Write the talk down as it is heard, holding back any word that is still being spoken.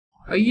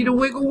Are you the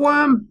wiggle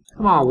worm?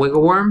 Come on,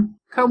 wiggle worm.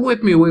 Come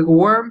with me, wiggle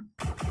worm.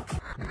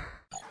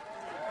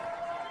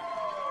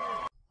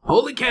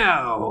 Holy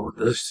cow!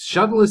 The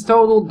shuttle is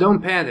totaled.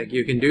 Don't panic.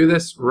 You can do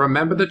this.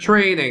 Remember the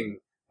training.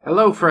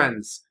 Hello,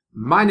 friends.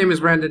 My name is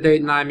Brandon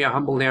Dayton. I'm your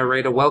humble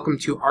narrator. Welcome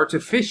to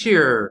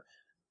Artificier.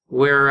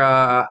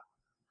 We're,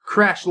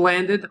 crash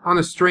landed on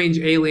a strange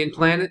alien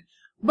planet.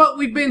 But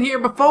we've been here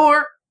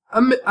before.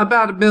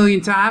 About a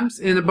billion times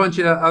in a bunch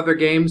of other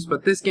games.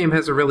 But this game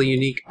has a really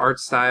unique art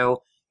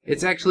style.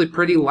 It's actually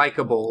pretty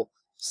likable.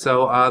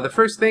 So, the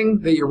first thing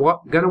that you're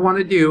gonna want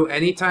to do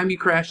anytime you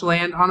crash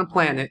land on a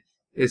planet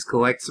is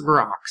collect some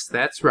rocks.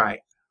 That's right.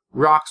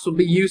 Rocks will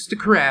be used to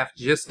craft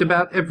just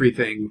about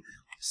everything.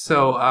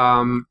 So,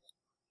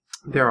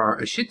 there are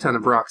a shit ton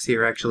of rocks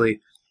here, actually.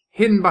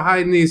 Hidden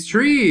behind these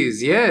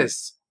trees,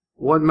 yes.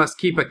 One must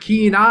keep a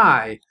keen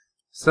eye.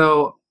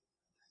 So,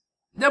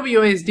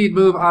 WASD to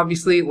move,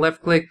 obviously.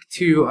 Left-click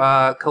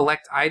to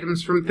collect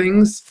items from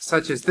things,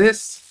 such as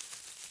this.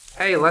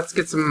 Hey, let's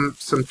get some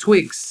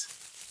twigs.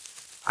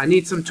 I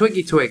need some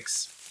twiggy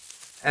twigs.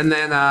 And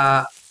then,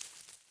 I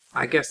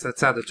guess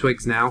that's out of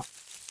twigs now.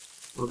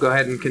 We'll go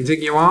ahead and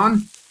continue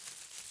on.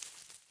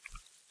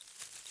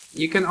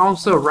 You can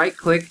also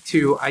right-click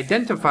to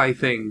identify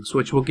things,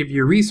 which will give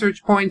you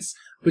research points,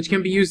 which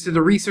can be used to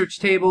the research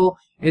table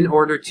in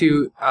order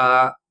to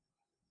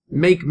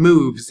make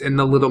moves in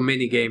the little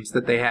mini-games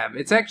that they have.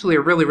 It's actually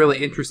a really,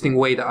 really interesting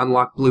way to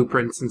unlock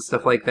blueprints and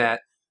stuff like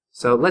that.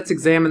 So let's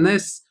examine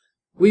this.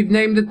 We've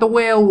named it the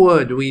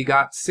Whalewood. We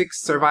got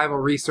 6 survival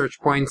research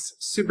points.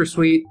 Super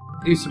sweet.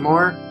 Do some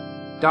more.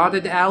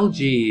 Dotted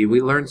algae. We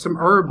learned some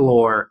herb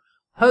lore.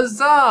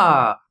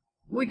 Huzzah!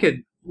 We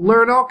could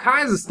learn all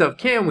kinds of stuff,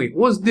 can't we?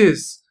 What's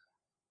this?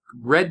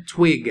 Red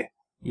twig.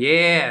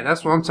 Yeah,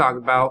 that's what I'm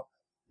talking about.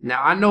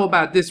 Now, I know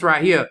about this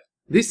right here.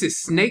 This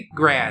is snake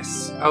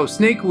grass. Oh,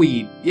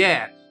 snakeweed.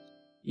 Yeah.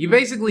 You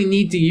basically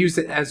need to use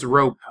it as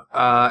rope.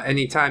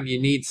 Anytime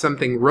you need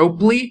something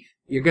ropely,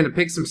 you're going to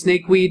pick some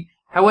snakeweed.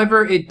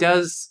 However, it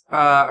does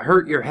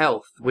hurt your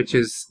health, which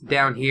is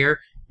down here.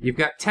 You've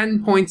got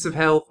 10 points of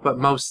health, but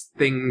most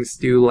things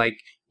do like,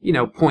 you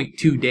know,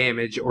 0.2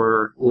 damage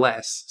or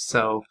less.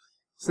 So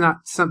it's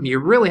not something you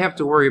really have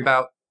to worry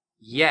about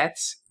yet.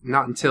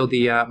 Not until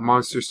the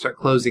monsters start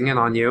closing in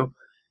on you.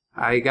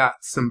 I got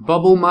some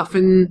bubble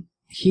muffin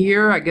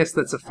here. I guess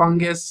that's a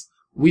fungus.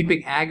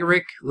 Weeping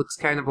agaric. Looks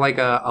kind of like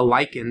a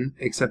lichen,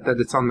 except that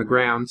it's on the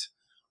ground.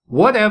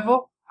 Whatever.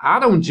 I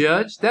don't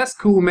judge. That's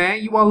cool,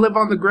 man. You want to live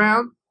on the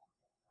ground?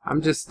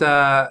 I'm just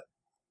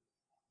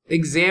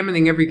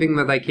examining everything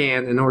that I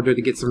can in order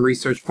to get some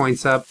research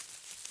points up.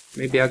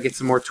 Maybe I'll get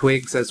some more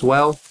twigs as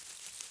well.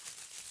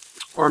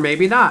 Or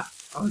maybe not.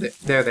 Oh,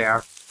 there they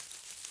are.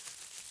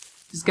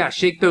 Just gotta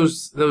shake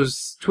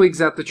those twigs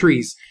out the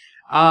trees.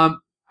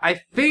 I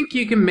think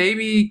you can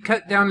maybe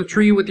cut down a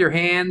tree with your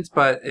hands,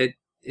 but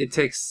it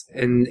takes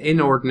an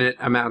inordinate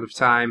amount of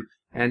time,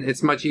 and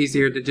it's much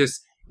easier to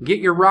just get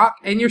your rock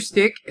and your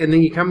stick, and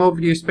then you come over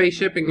to your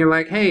spaceship and you're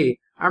like, hey,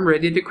 I'm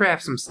ready to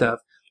craft some stuff.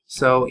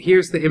 So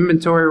here's the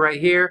inventory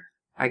right here.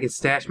 I can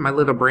stash my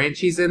little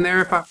branchies in there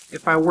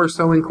if I were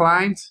so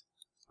inclined.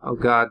 Oh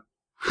god.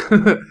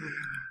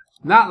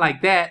 Not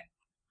like that.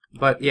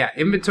 But yeah,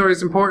 inventory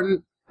is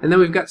important. And then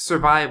we've got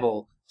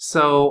survival.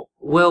 So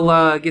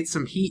we'll get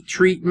some heat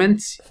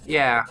treatment.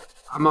 Yeah,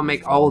 I'm gonna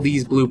make all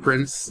these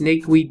blueprints.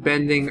 Snakeweed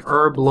bending,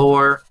 herb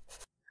lore.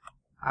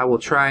 I will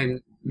try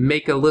and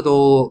make a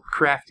little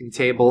crafting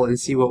table and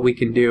see what we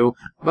can do.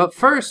 But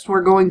first,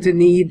 we're going to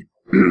need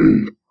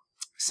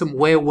some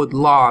whalewood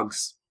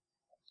logs.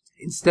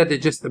 Instead of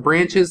just the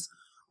branches,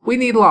 we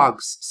need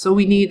logs. So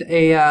we need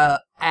a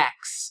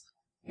axe.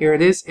 Here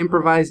it is,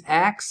 improvised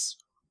axe.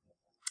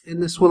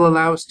 And this will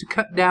allow us to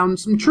cut down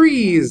some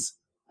trees.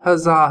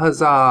 Huzzah,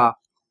 huzzah.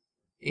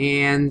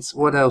 And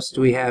what else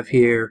do we have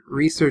here?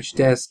 Research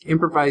desk,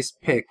 improvised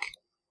pick.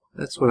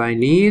 That's what I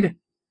need.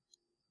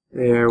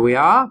 There we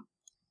are.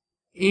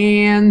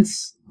 And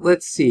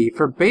let's see,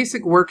 for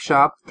basic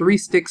workshop, 3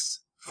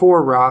 sticks,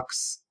 4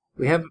 rocks.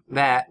 We have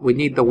that. We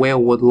need the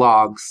whalewood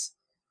logs.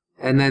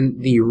 And then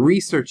the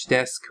research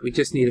desk, we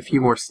just need a few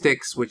more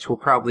sticks, which we'll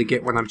probably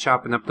get when I'm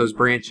chopping up those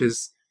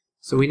branches.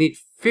 So we need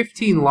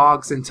 15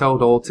 logs in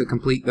total to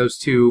complete those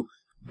 2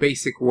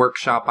 basic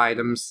workshop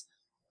items.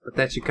 But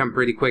that should come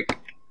pretty quick.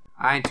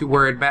 I ain't too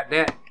worried about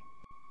that.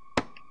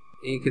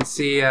 And you can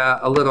see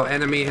a little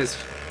enemy has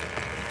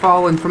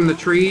fallen from the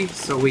tree,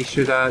 so we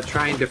should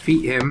try and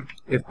defeat him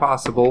if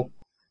possible.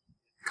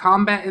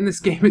 Combat in this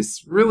game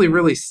is really,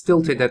 really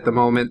stilted at the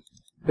moment.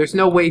 There's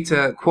no way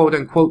to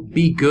quote-unquote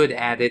be good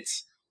at it.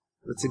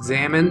 Let's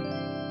examine.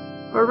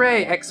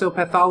 Hooray!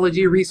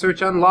 Exopathology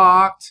research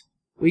unlocked!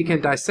 We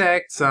can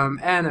dissect some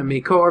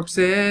enemy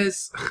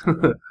corpses!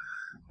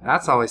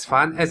 That's always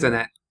fun, isn't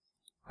it?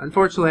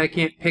 Unfortunately, I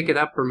can't pick it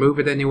up or move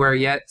it anywhere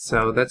yet,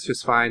 so that's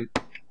just fine.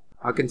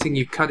 I'll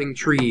continue cutting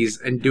trees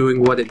and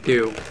doing what it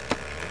do.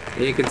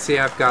 And you can see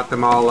I've got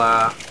them all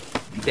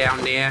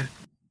down there.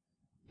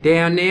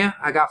 Down there,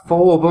 I got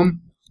 4 of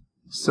them.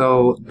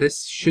 So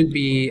this should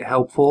be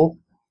helpful.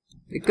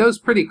 It goes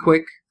pretty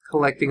quick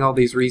collecting all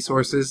these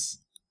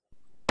resources,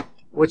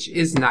 which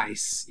is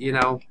nice, you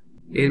know.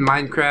 In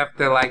Minecraft,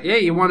 they're like, hey,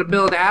 you want to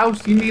build a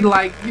house? You need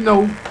like, you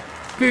know,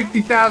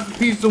 50,000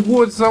 pieces of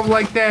wood, something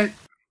like that.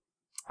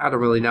 I don't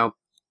really know.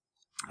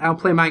 I don't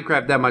play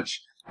Minecraft that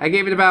much. I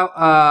gave it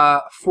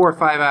about 4 or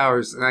 5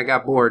 hours, and I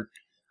got bored.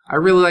 I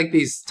really like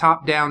these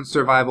top-down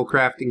survival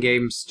crafting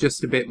games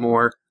just a bit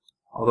more.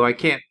 Although I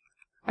can't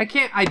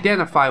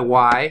identify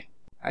why.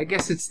 I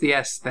guess it's the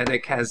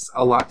aesthetic has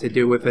a lot to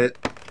do with it.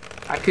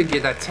 I could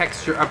get a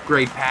texture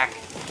upgrade pack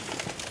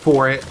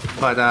for it,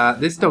 but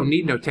this don't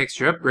need no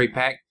texture upgrade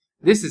pack.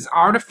 This is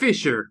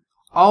Artificier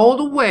all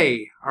the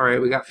way.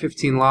 Alright, we got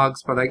 15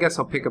 logs, but I guess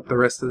I'll pick up the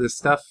rest of this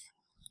stuff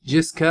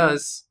just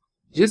cause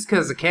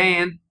I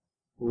can.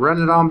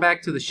 Run it on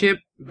back to the ship.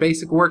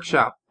 Basic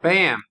workshop.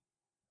 Bam!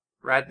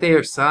 Right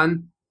there,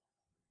 son.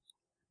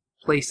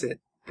 Place it.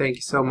 Thank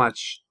you so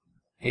much.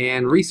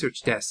 And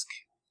research desk.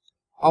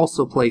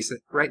 Also place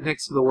it right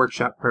next to the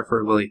workshop,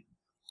 preferably.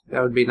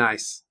 That would be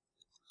nice.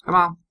 Come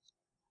on.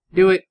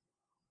 Do it.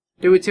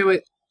 Do it to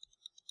it.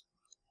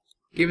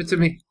 Give it to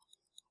me.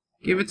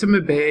 Give it to me,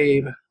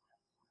 babe.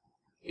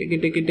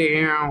 Dig it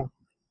down.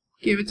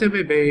 Give it to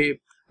me, babe.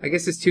 I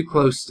guess it's too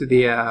close to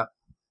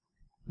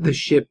the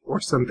ship or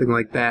something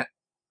like that.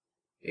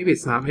 Maybe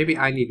it's not. Maybe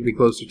I need to be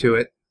closer to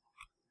it.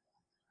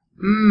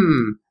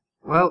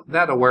 Well,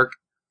 that'll work.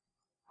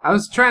 I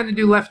was trying to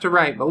do left to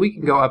right, but we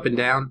can go up and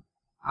down.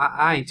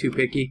 I ain't too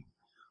picky.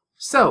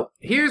 So,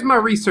 here's my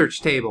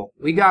research table.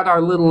 We got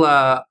our little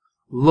herb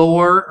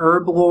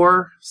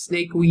lore,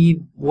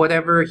 snakeweed,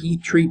 whatever,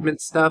 heat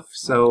treatment stuff.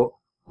 So,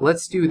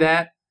 let's do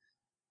that.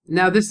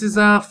 Now, this is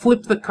a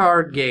flip the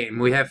card game.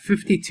 We have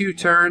 52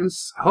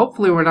 turns.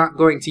 Hopefully, we're not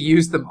going to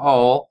use them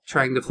all,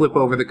 trying to flip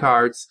over the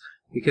cards,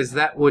 because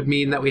that would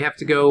mean that we have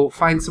to go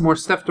find some more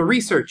stuff to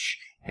research.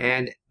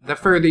 And the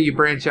further you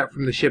branch out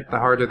from the ship, the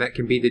harder that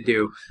can be to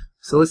do.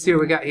 So let's see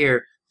what we got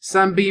here.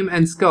 Sunbeam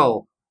and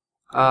skull.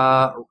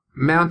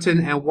 Mountain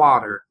and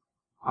water.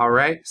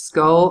 Alright,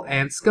 skull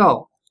and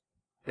skull.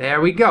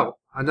 There we go.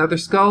 Another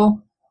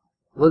skull.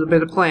 A little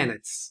bit of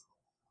planets.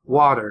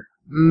 Water.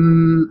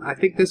 I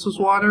think this was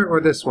water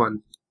or this one.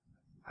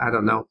 I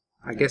don't know.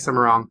 I guess I'm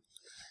wrong.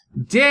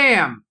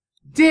 Damn!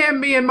 Damn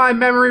me and my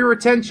memory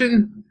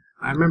retention!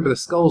 I remember the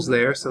skulls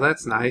there, so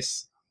that's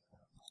nice.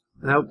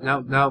 Nope,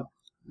 nope, nope.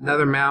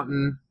 Another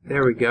mountain.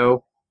 There we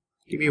go.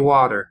 Give me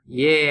water.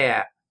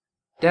 Yeah.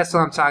 That's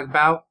what I'm talking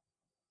about.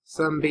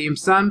 Sunbeam,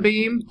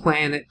 sunbeam.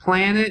 Planet,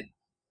 planet.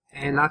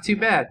 And not too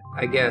bad,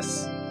 I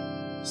guess.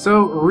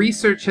 So,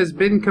 research has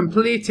been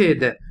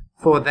completed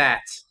for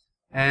that.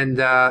 And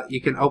you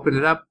can open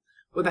it up.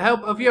 With the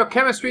help of your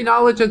chemistry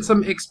knowledge and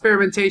some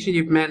experimentation,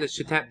 you've managed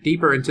to tap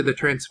deeper into the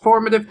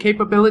transformative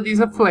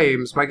capabilities of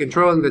flames. By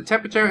controlling the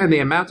temperature and the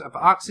amount of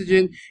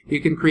oxygen,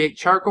 you can create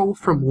charcoal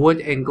from wood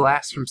and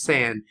glass from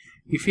sand.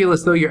 You feel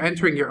as though you're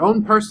entering your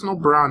own personal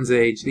Bronze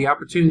Age. The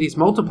opportunities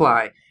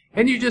multiply,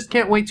 and you just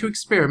can't wait to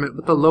experiment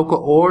with the local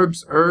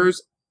ores,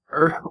 herbs,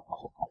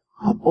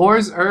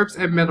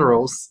 and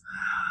minerals.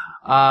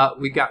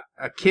 We got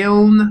a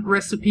kiln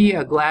recipe,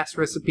 a glass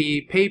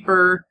recipe,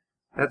 paper.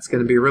 That's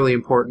going to be really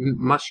important.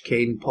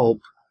 Mushcane pulp.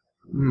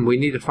 We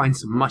need to find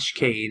some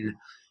mushcane.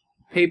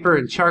 Paper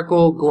and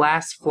charcoal,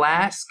 glass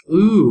flask.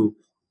 Ooh.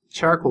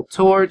 Charcoal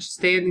torch,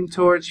 standing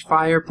torch,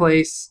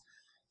 fireplace.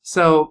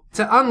 So,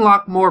 to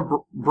unlock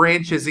more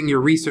branches in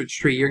your research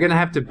tree, you're going to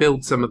have to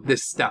build some of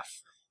this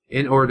stuff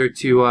in order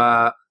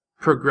to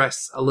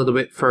progress a little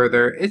bit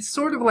further. It's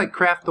sort of like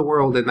Craft the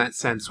World in that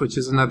sense, which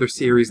is another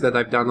series that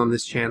I've done on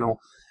this channel.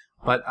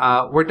 But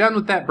we're done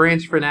with that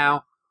branch for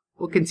now.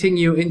 We'll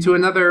continue into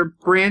another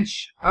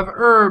branch of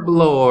herb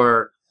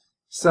lore.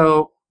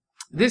 So,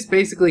 this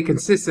basically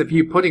consists of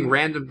you putting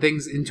random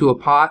things into a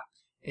pot,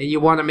 and you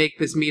want to make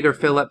this meter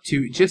fill up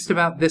to just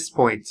about this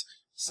point.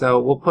 So,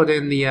 we'll put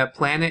in the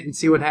planet and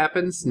see what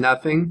happens.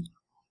 Nothing.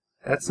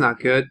 That's not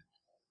good.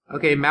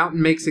 Okay,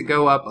 mountain makes it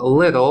go up a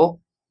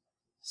little.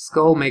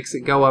 Skull makes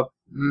it go up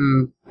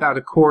about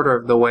a quarter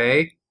of the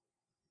way.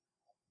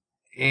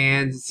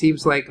 And it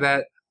seems like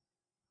that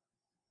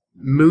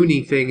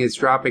Moony thing is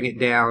dropping it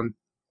down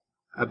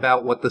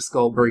about what the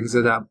skull brings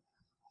it up.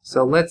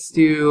 So let's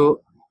do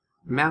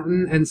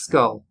mountain and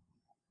skull.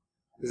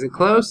 Is it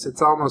close?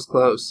 It's almost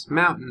close.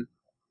 Mountain.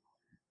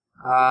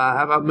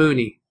 How about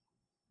Moony?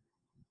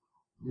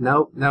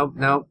 Nope, nope,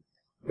 nope.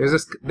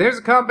 There's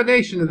a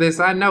combination of this.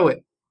 I know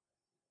it.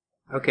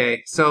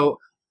 Okay, so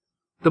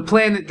the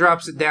planet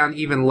drops it down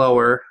even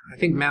lower. I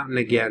think mountain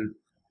again.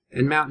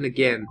 And mountain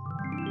again.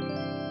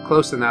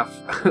 Close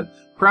enough.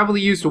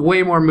 Probably used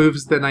way more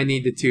moves than I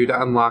needed to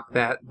unlock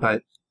that,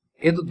 but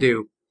it'll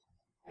do.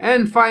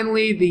 And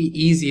finally, the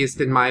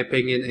easiest in my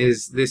opinion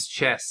is this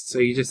chest. So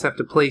you just have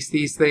to place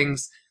these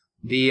things.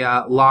 The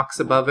locks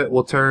above it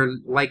will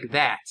turn like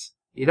that.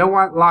 You don't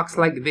want locks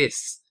like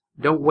this.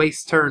 Don't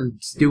waste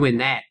turns doing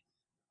that.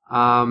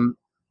 And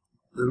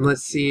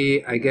let's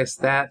see, I guess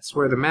that's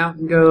where the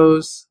mountain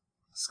goes.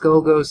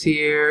 Skull goes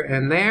here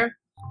and there.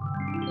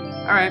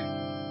 Alright,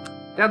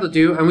 that'll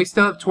do. And we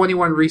still have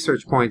 21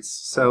 research points,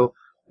 so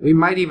We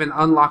might even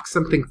unlock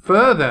something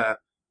further.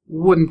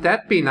 Wouldn't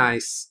that be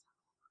nice?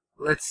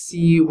 Let's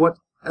see what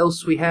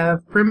else we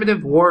have.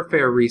 Primitive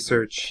warfare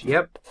research.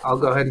 Yep, I'll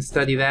go ahead and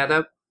study that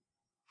up.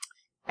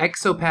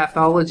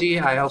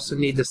 Exopathology, I also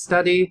need to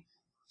study.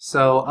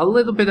 So a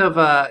little bit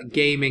of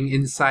gaming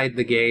inside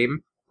the game,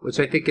 which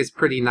I think is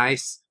pretty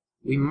nice.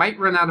 We might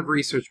run out of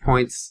research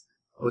points.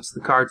 Oh, it's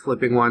the card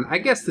flipping one. I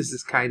guess this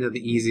is kind of the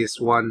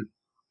easiest one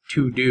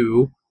to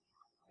do,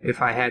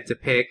 if I had to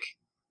pick.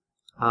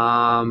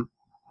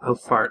 Oh,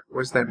 fart.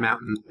 Where's that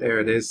mountain? There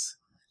it is.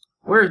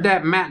 Where's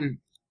that mountain?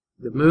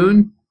 The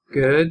moon?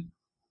 Good.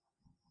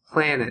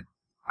 Planet.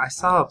 I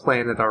saw a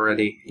planet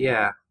already.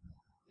 Yeah.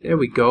 There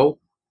we go.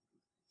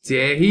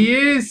 There he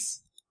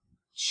is!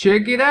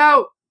 Check it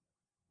out!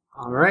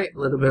 Alright, a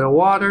little bit of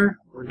water.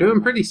 We're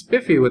doing pretty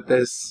spiffy with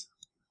this.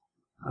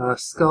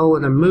 Skull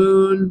and a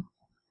moon.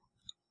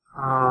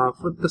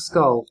 Flip the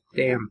skull.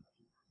 Damn.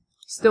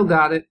 Still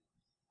got it.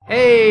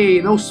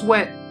 Hey, no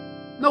sweat.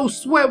 No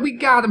sweat, we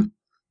got him.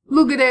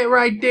 Look at that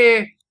right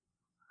there.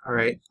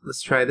 Alright,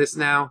 let's try this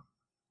now.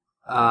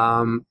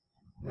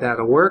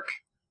 That'll work.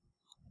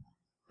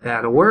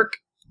 That'll work.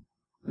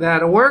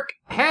 That'll work.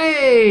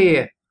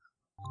 Hey!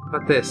 How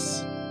about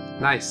this?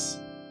 Nice.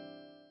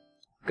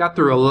 Got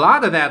through a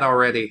lot of that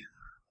already.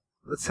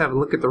 Let's have a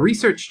look at the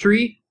research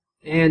tree.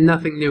 And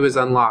nothing new is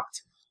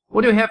unlocked.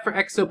 What do we have for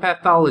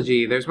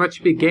exopathology? There's much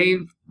to be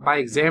gained by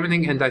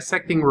examining and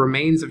dissecting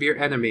remains of your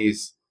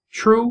enemies.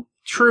 True,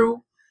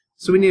 true.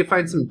 So we need to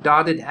find some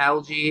dotted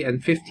algae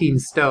and 15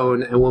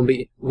 stone, and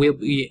we'll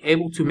be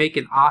able to make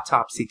an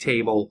autopsy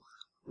table,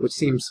 which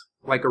seems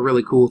like a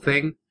really cool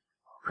thing.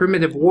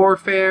 Primitive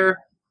warfare.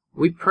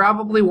 We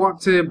probably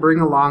want to bring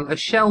along a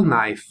shell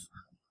knife.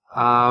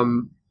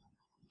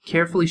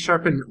 Carefully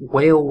sharpened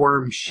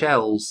whaleworm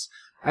shells.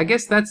 I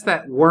guess that's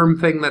that worm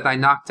thing that I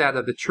knocked out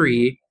of the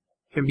tree.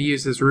 Can be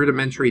used as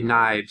rudimentary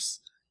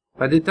knives.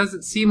 But it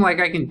doesn't seem like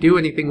I can do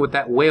anything with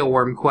that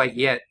whaleworm quite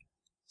yet.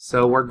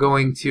 So we're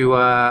going to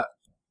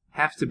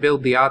have to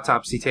build the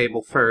autopsy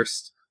table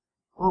first.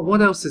 Well,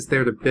 what else is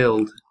there to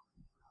build?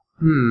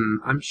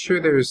 I'm sure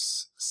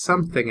there's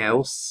something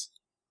else.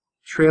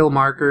 Trail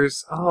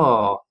markers.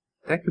 Oh,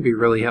 that could be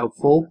really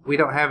helpful. We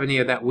don't have any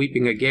of that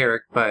weeping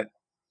agaric, but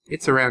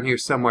it's around here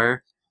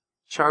somewhere.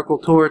 Charcoal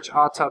torch,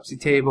 autopsy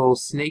table,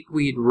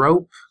 snakeweed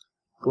rope,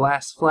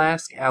 glass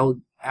flask,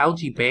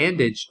 algae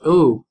bandage.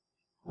 Ooh,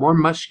 more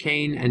mush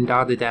cane and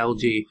dotted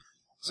algae.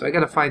 So I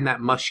gotta find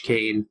that mush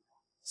cane,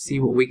 see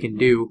what we can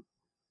do.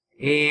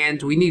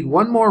 And we need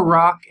one more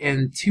rock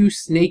and 2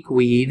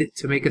 snakeweed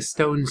to make a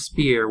stone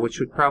spear, which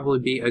would probably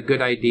be a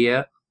good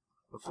idea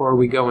before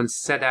we go and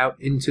set out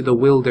into the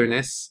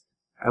wilderness.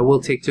 I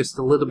will take just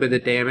a little bit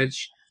of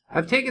damage.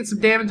 I've taken some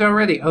damage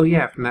already. Oh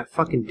yeah, from that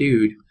fucking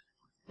dude.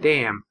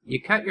 Damn.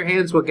 You cut your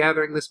hands while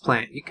gathering this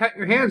plant. You cut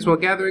your hands while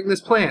gathering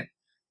this plant.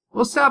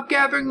 Well, stop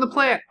gathering the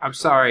plant. I'm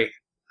sorry.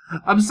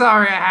 I'm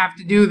sorry I have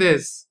to do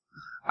this.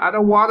 I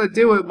don't want to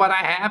do it, but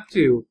I have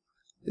to.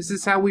 This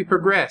is how we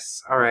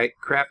progress. Alright,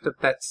 craft up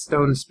that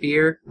stone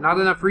spear. Not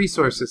enough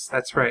resources.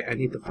 That's right, I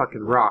need the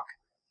fucking rock.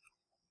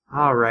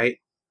 Alright.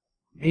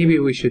 Maybe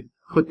we should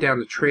put down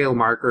a trail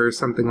marker or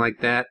something like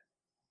that.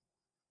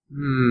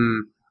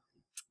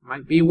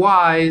 Might be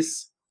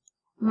wise.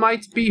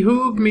 Might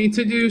behoove me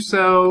to do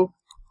so.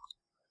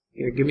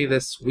 Here, give me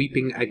this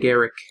weeping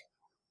agaric.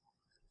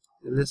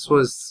 And this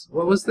was...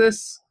 what was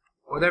this?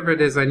 Whatever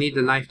it is, I need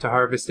the knife to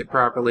harvest it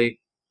properly.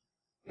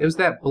 It was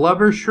that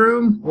blubber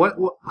shroom? What?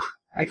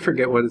 I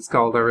forget what it's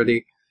called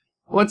already.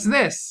 What's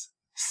this?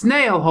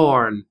 Snail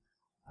horn!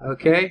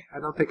 Okay, I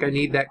don't think I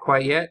need that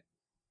quite yet.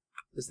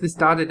 Does this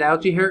dotted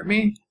algae hurt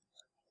me?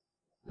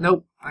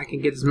 Nope, I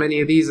can get as many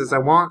of these as I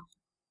want.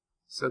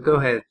 So go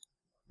ahead.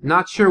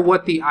 Not sure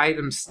what the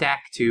items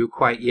stack to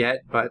quite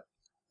yet, but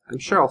I'm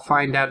sure I'll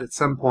find out at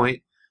some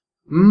point.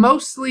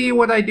 Mostly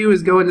what I do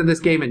is go into this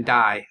game and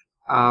die.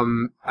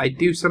 I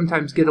do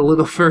sometimes get a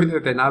little further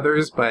than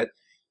others, but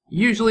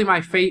usually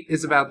my fate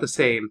is about the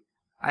same.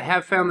 I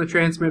have found the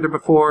transmitter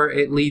before.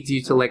 It leads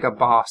you to like a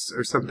boss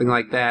or something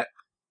like that.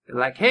 They're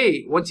like,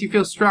 hey, once you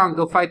feel strong,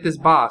 go fight this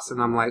boss.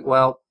 And I'm like,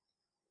 well,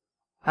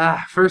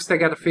 first I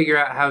gotta figure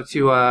out how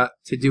to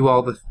do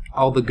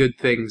all the good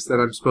things that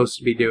I'm supposed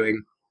to be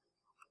doing.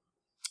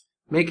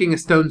 Making a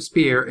stone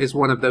spear is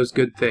one of those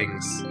good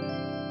things.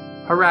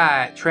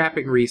 Alright,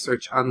 trapping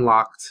research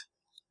unlocked.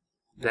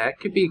 That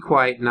could be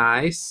quite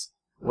nice.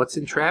 What's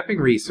in trapping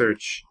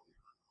research?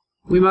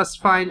 We must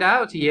find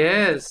out,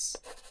 yes.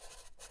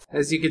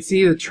 As you can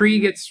see, the tree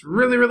gets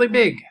really, really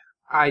big,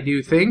 I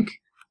do think.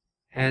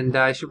 And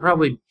I should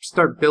probably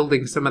start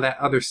building some of that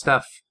other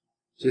stuff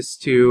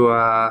just to,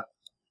 oh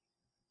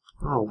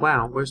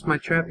wow, where's my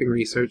trapping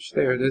research?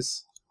 There it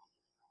is.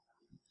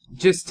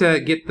 Just to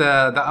get the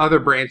other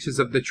branches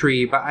of the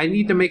tree, but I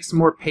need to make some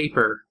more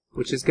paper,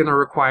 which is going to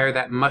require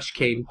that mush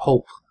cane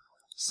pulp.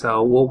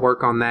 So we'll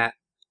work on that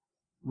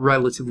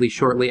relatively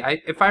shortly.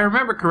 If I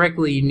remember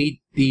correctly, you need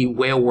the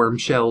whaleworm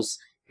shells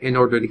in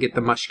order to get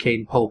the mush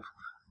cane pulp.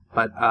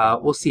 But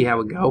we'll see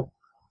how it go.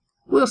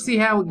 We'll see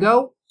how it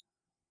go.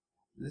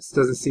 This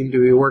doesn't seem to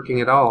be working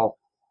at all.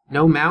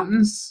 No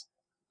mountains?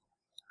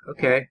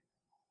 Okay.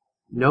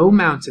 No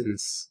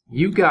mountains.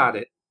 You got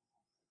it.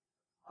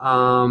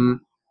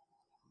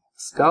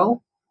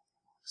 Skull?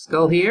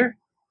 Skull here?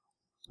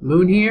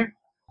 Moon here?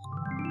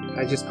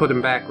 I just put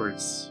him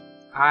backwards.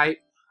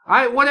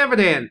 Whatever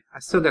then. I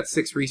still got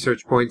 6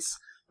 research points.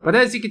 But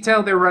as you can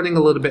tell, they're running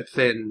a little bit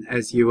thin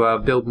as you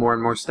build more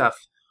and more stuff.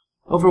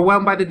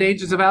 Overwhelmed by the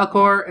dangers of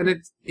Alcor and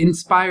it's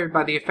inspired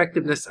by the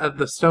effectiveness of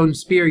the stone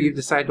spear, you've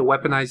decided to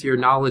weaponize your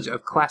knowledge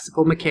of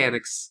classical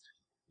mechanics.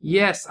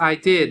 Yes, I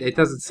did. It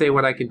doesn't say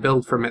what I can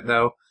build from it,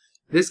 though.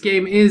 This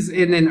game is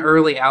in an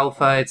early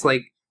alpha. It's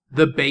like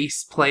the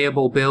base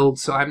playable build,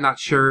 so I'm not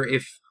sure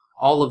if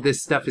all of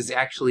this stuff is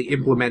actually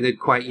implemented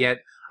quite yet.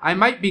 I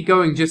might be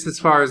going just as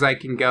far as I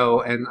can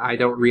go, and I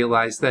don't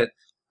realize that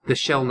the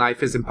shell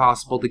knife is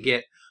impossible to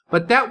get.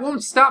 But that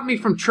won't stop me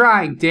from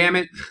trying, damn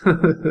it.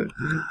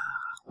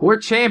 We're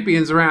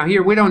champions around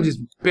here. We don't just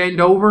bend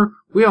over.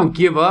 We don't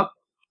give up.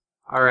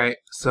 Alright,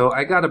 so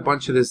I got a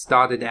bunch of this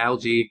dotted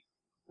algae.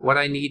 What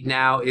I need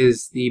now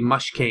is the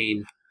mush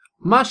cane.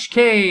 Mush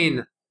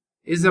cane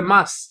is a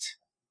must.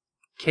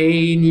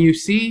 Cane, you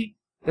see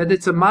that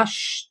it's a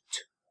must?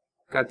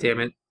 God damn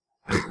it.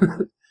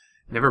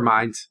 Never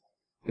mind.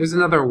 Here's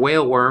another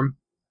whale worm.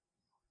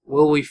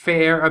 Will we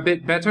fare a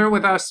bit better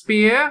with our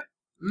spear?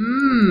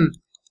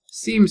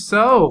 Seems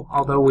so,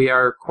 although we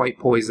are quite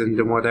poisoned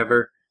and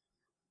whatever.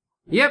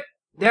 Yep,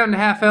 down to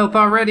half health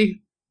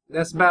already.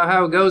 That's about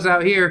how it goes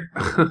out here.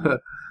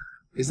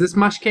 Is this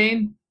mush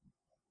cane?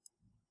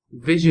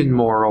 Vision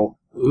moral.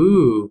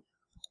 Ooh.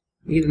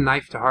 Need a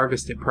knife to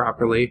harvest it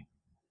properly.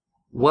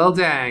 Well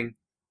dang.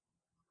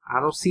 I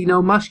don't see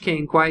no mush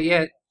cane quite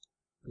yet.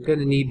 I'm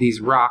gonna need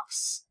these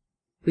rocks.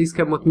 Please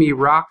come with me,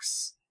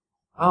 rocks.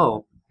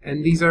 Oh,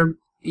 and these are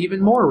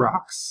even more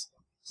rocks.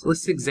 So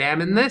let's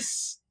examine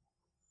this.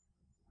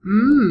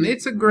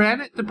 It's a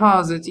granite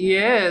deposit,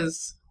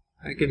 yes.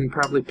 I can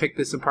probably pick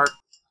this apart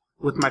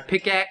with my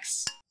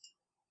pickaxe.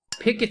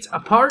 Pick it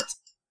apart.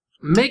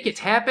 Make it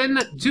happen.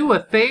 Do a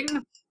thing.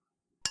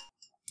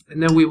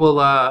 And then we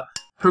will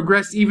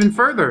progress even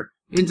further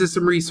into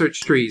some research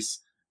trees.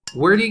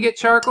 Where do you get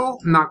charcoal?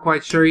 Not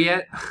quite sure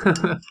yet.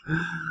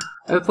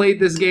 I've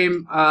played this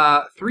game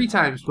 3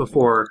 times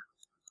before,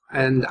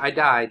 and I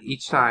died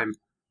each time.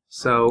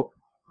 So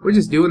we're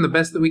just doing the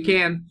best that we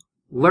can.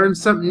 Learn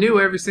something new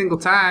every single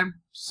time.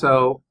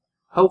 So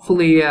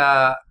hopefully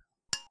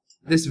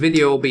this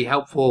video will be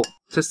helpful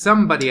to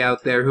somebody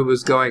out there who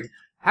was going,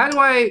 how do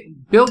I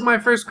build my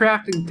first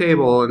crafting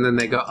table? And then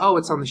they go, oh,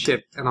 it's on the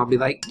ship. And I'll be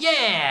like,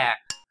 yeah,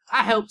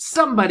 I helped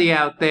somebody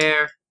out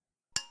there.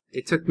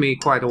 It took me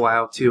quite a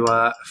while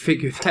to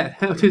figure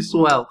that out as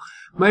well.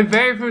 My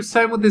very first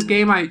time with this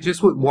game, I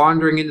just went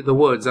wandering into the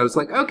woods. I was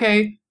like,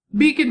 okay,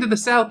 beacon to the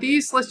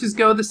southeast, let's just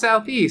go to the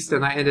southeast.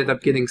 And I ended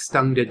up getting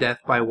stung to death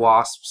by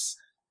wasps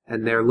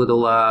and their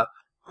little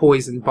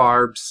poison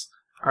barbs.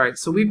 Alright,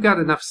 so we've got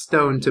enough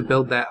stone to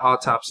build that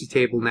autopsy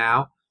table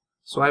now.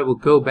 So I will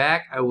go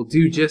back, I will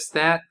do just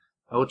that.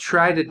 I will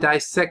try to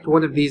dissect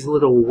one of these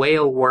little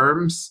whale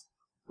worms,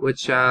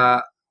 which,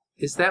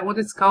 is that what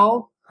it's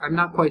called? I'm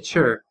not quite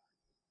sure.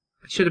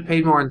 I should have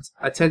paid more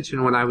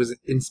attention when I was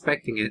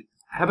inspecting it.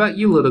 How about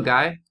you, little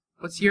guy?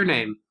 What's your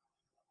name?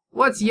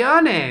 What's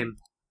your name?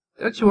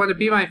 Don't you want to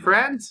be my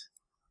friend?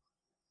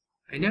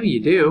 I know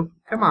you do.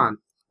 Come on,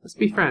 let's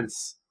be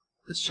friends.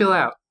 Let's chill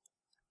out.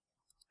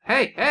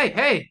 Hey, hey,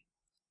 hey!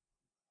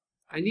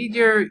 I need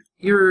your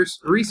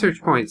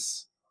research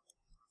points.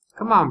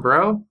 Come on,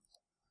 bro.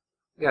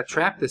 We gotta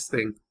trap this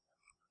thing.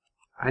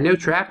 I know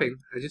trapping.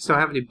 I just don't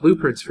have any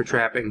blueprints for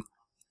trapping.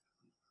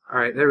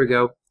 Alright, there we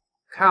go.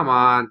 Come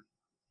on.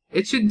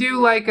 It should do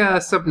like a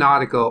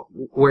Subnautica,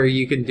 where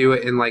you can do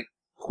it in like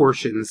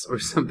portions or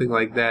something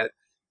like that.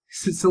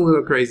 It's a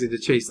little crazy to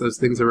chase those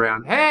things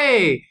around.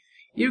 Hey!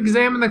 You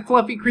examined the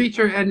fluffy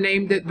creature and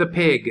named it the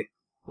pig.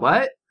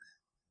 What?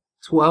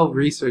 12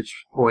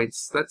 research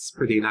points. That's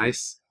pretty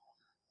nice.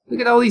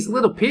 Look at all these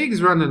little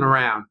pigs running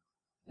around.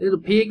 Little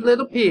pig,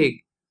 little pig.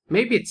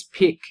 Maybe it's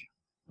pick,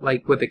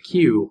 like with a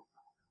Q.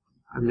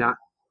 I'm not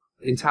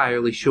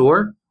entirely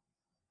sure.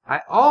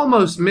 I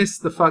almost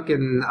missed the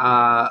fucking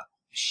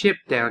ship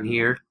down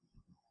here.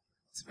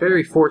 It's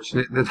very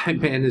fortunate that I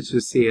managed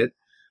to see it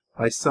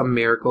by some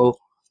miracle.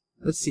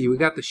 Let's see, we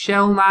got the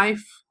shell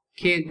knife.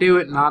 Can't do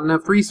it, not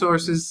enough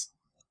resources.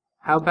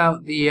 How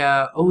about the,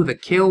 oh, the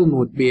kiln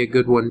would be a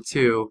good one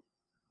too.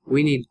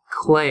 We need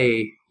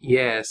clay,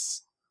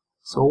 yes.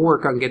 So we'll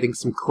work on getting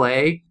some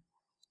clay.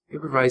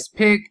 Improvised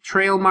pick,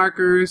 trail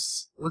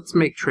markers. Let's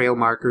make trail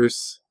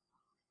markers.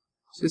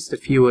 Just a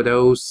few of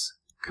those.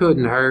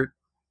 Couldn't hurt.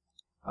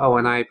 Oh,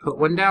 and I put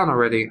one down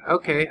already.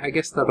 Okay, I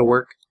guess that'll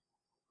work.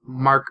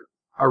 Mark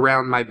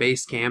around my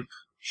base camp.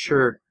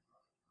 Sure.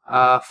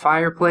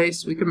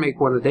 Fireplace. We can make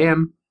one of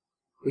them.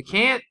 We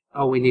can't?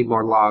 Oh, we need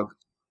more log.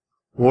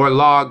 More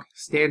log.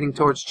 Standing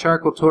torch,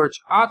 charcoal torch,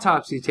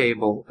 autopsy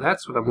table.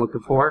 That's what I'm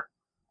looking for.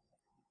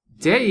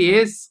 There he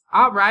is.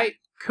 Alright,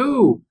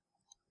 cool.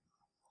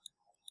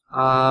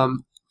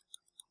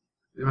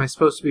 Am I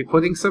supposed to be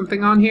putting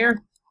something on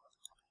here?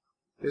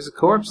 There's a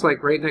corpse,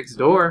 like, right next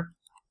door.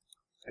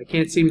 I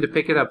can't seem to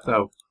pick it up,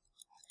 though.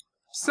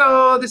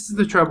 So, this is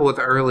the trouble with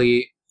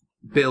early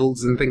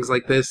builds and things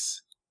like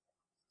this.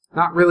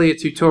 Not really a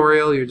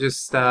tutorial, you're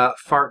just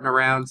farting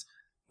around.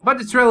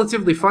 But it's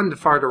relatively fun to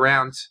fart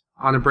around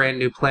on a brand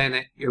new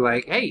planet. You're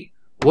like, hey,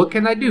 what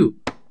can I do?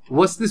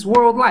 What's this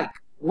world like?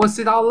 What's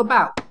it all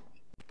about?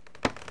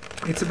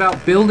 It's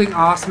about building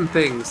awesome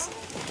things.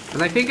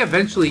 And I think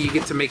eventually you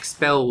get to make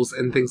spells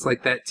and things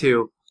like that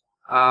too.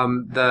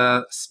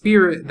 The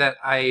spirit that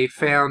I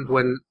found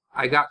when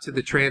I got to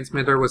the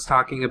transmitter was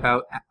talking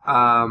about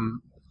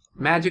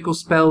magical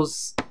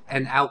spells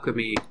and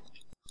alchemy.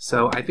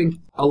 So I think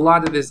a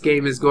lot of this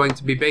game is going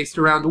to be based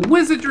around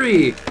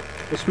wizardry,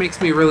 which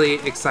makes me really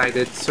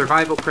excited.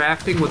 Survival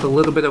crafting with a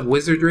little bit of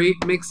wizardry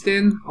mixed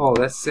in. Oh,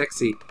 that's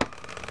sexy.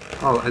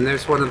 Oh, and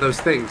there's one of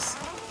those things.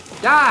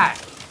 Die!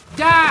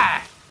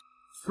 Die!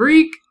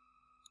 Freak!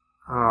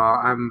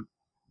 Oh, I'm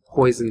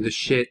poisoned to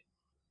shit.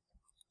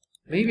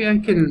 Maybe I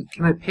can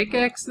I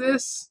pickaxe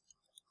this?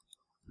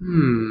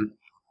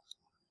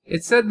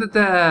 It said that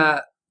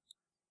the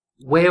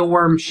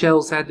whaleworm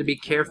shells had to be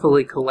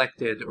carefully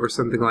collected or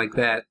something like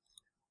that.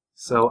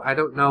 So I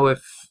don't know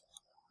if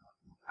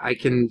I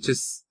can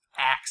just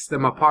axe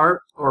them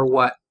apart or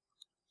what.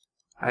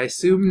 I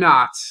assume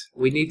not.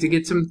 We need to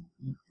get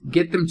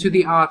them to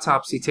the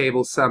autopsy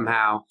table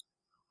somehow.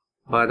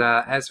 But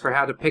as for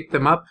how to pick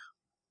them up,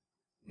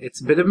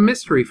 it's a bit of a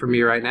mystery for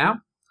me right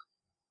now.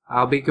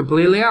 I'll be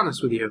completely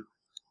honest with you.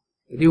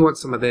 I do want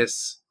some of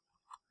this.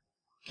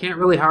 Can't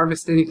really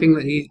harvest anything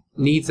that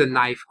needs a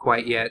knife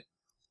quite yet.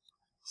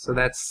 So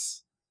that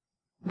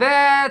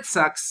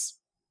sucks.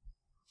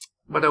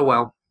 But oh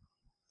well.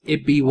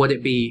 It be what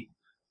it be.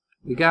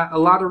 We got a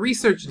lot of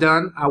research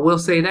done, I will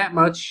say that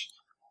much.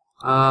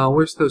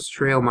 Where's those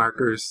trail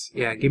markers?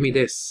 Yeah, give me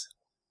this.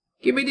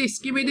 Give me this,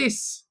 give me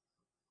this.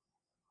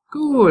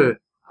 Cool.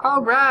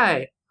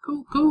 Alright.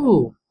 Cool,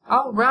 cool.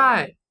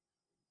 Alright.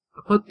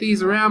 I'll put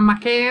these around my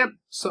camp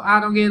so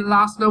I don't get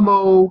lost no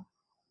more.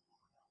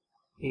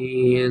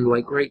 And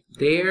like right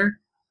there.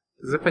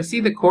 Because if I see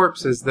the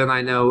corpses, then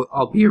I know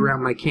I'll be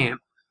around my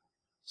camp.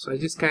 So I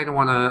just kind of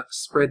want to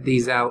spread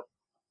these out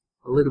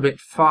a little bit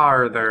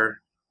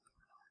farther.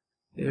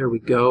 There we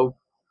go.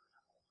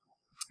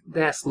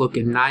 That's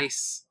looking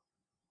nice.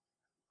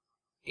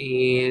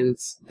 And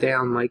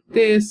down like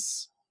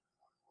this.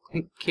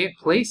 I can't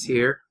place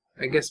here.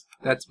 I guess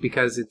that's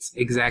because it's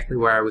exactly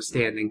where I was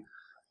standing.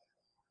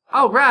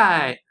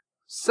 Alright!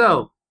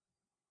 So,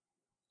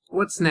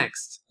 what's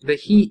next? The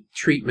heat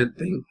treatment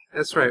thing.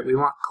 That's right, we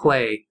want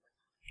clay.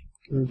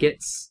 And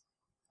get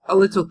a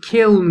little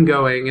kiln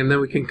going, and then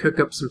we can cook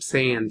up some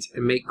sand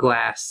and make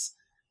glass.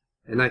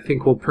 And I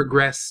think we'll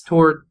progress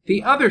toward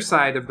the other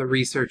side of the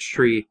research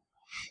tree.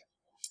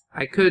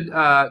 I could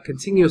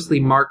continuously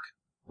mark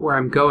where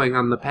I'm going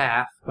on the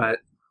path, but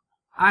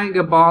I ain't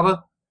gonna bother.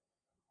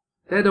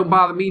 That don't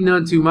bother me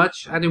none too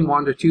much. I didn't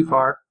wander too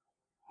far.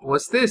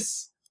 What's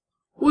this?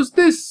 What's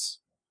this?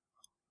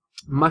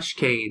 Mush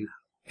cane.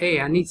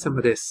 Hey, I need some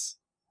of this.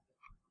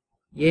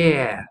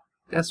 Yeah,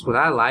 that's what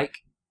I like.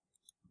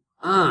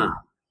 And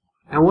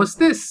what's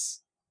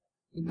this?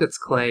 I think that's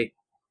clay.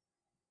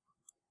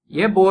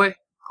 Yeah, boy.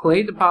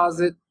 Clay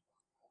deposit.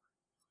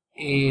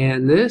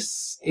 And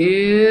this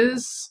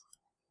is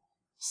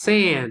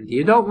sand.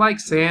 You don't like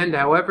sand,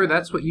 however,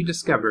 that's what you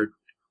discovered.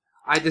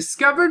 I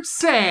discovered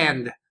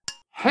sand!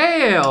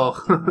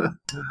 Hail!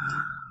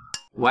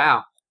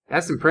 Wow,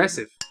 that's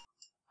impressive.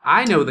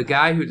 I know the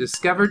guy who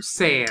discovered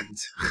sand.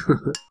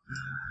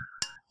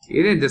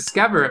 You didn't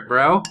discover it,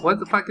 bro. What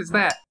the fuck is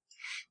that?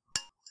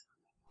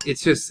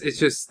 It's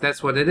just,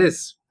 that's what it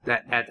is.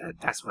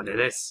 That's what it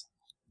is.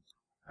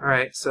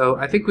 Alright, so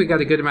I think we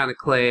got a good amount of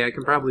clay. I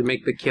can probably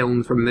make the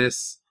kiln from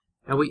this.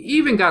 And we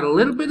even got a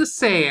little bit of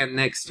sand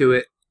next to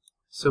it.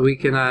 So we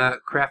can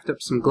craft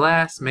up some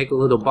glass, make a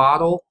little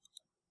bottle.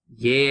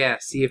 Yeah,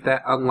 see if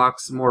that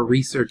unlocks some more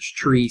research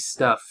tree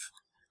stuff.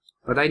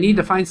 But I need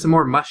to find some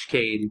more mush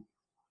cane.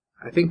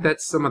 I think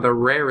that's some of the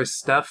rarest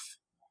stuff.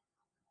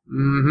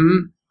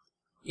 You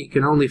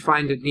can only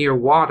find it near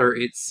water,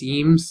 it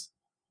seems.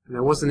 And I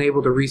wasn't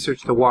able to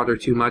research the water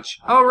too much.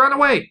 Oh, run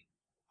away!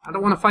 I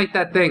don't want to fight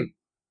that thing.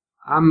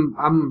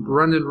 I'm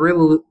running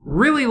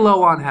really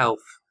low on health.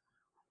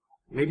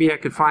 Maybe I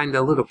could find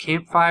a little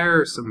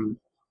campfire or some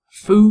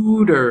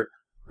food or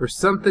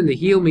something to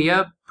heal me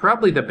up.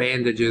 Probably the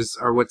bandages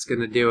are what's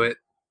going to do it.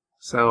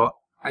 So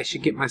I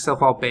should get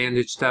myself all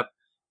bandaged up.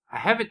 I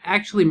haven't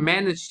actually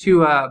managed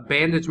to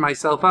bandage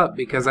myself up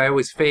because I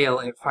always fail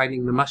at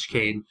finding the mush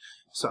cane.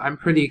 So I'm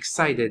pretty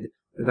excited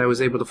that I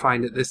was able to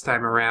find it this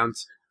time around.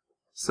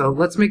 So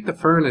let's make the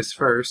furnace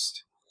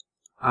first.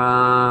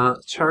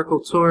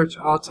 Charcoal torch,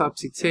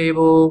 autopsy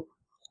table,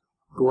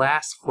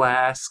 glass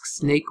flask,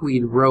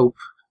 snakeweed rope.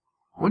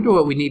 I wonder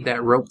what we need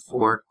that rope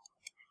for.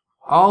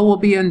 All will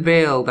be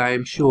unveiled, I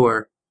am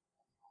sure.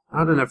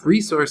 Not enough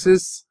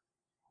resources.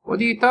 What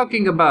are you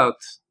talking about?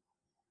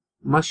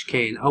 Mush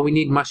cane. Oh, we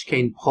need mush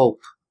cane pulp.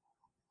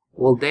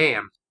 Well,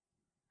 damn.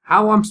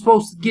 How I'm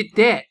supposed to get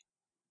that?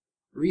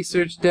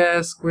 Research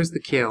desk. Where's the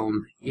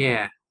kiln?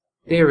 Yeah,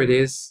 there it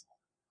is.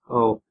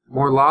 Oh,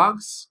 more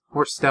logs?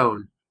 More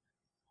stone.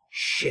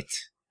 Shit.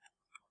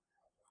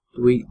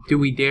 Do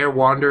we dare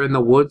wander in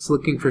the woods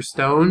looking for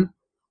stone?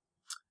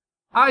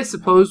 I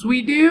suppose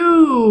we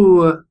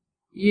do!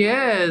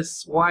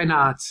 Yes, why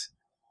not?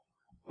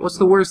 What's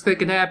the worst that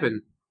could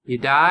happen? You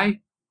die?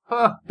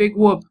 Huh, big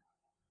whoop.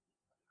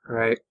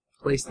 Alright,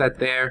 place that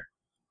there.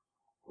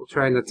 We'll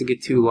try not to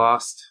get too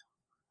lost.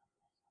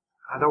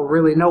 I don't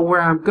really know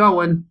where I'm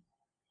going.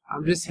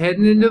 I'm just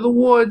heading into the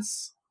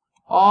woods.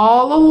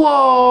 All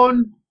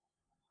alone.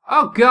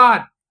 Oh,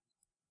 God.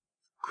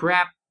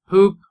 Crap.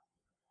 Poop.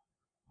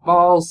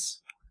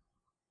 Balls.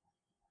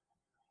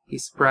 He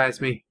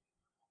surprised me.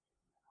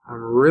 I'm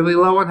really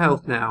low on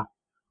health now.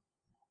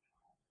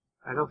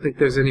 I don't think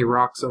there's any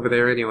rocks over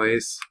there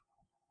anyways.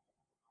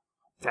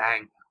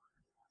 Dang.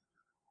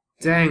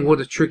 Dang,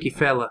 what a tricky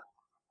fella.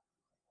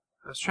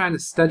 I was trying to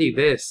study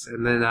this,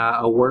 and then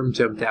a worm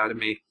jumped out at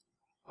me.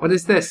 What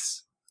is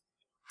this?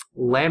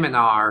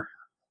 Laminar.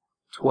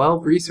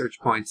 12 research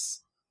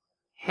points.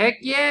 Heck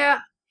yeah!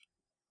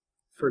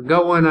 For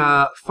going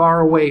far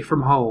away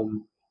from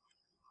home.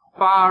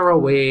 Far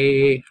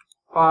away.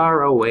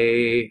 Far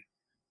away.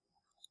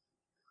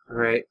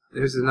 Alright,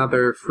 there's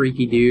another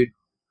freaky dude.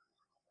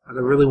 I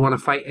don't really want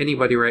to fight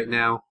anybody right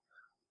now.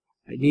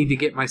 I need to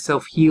get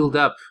myself healed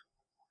up.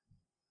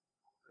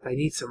 I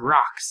need some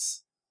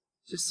rocks.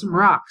 Just some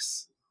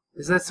rocks.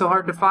 Is that so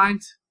hard to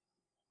find?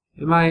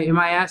 Am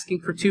I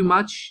asking for too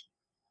much?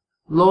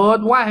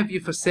 Lord, why have you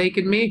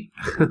forsaken me?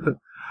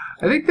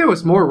 I think there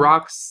was more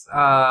rocks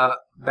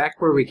back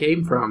where we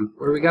came from.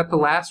 Where we got the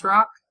last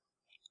rock?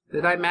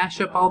 Did I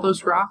mash up all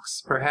those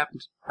rocks?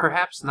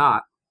 Perhaps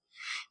not.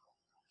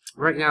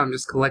 Right now I'm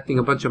just collecting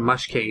a bunch of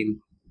mush cane.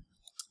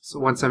 So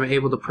once I'm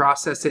able to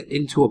process it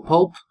into a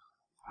pulp,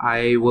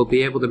 I will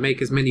be able to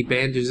make as many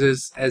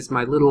bandages as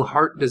my little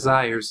heart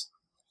desires.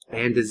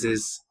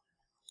 Bandages.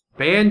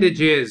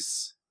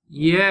 Bandages!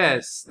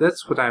 Yes,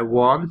 that's what I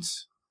want.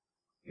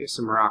 Here's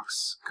some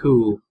rocks.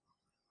 Cool.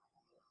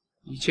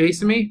 You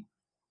chasing me?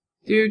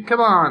 Dude, come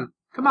on.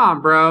 Come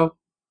on, bro.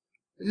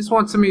 I just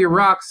want some of your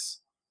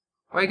rocks.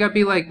 Why you gotta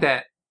be like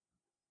that?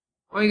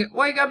 Why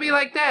you gotta be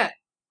like that?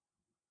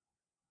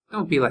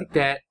 Don't be like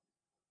that.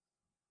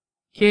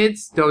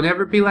 Kids, don't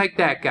ever be like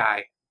that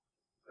guy.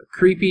 A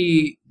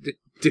creepy,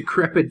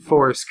 decrepit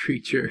forest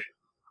creature.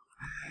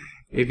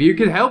 If you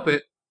can help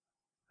it.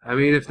 I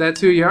mean, if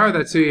that's who you are,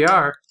 that's who you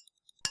are.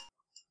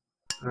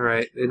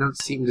 Alright, they don't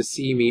seem to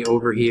see me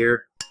over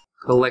here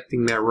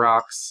collecting their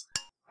rocks.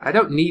 I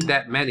don't need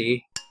that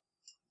many.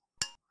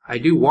 I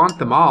do want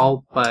them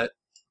all, but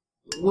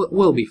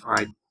we'll be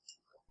fine.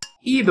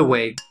 Either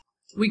way,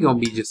 we gonna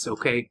be just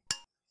okay.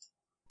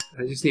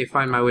 I just need to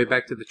find my way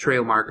back to the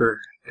trail marker,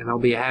 and I'll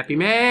be a happy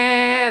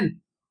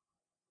man!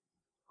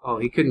 Oh,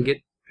 he couldn't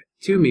get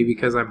to me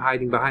because I'm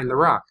hiding behind the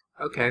rock.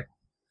 Okay.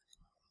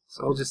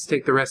 So I'll just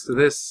take the rest of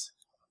this.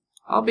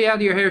 I'll be out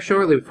of your hair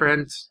shortly,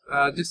 friend.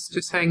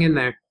 Just hang in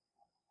there.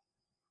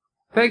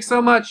 Thanks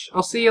so much.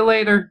 I'll see you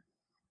later.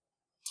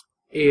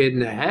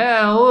 In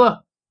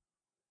hell.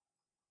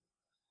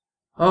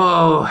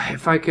 Oh,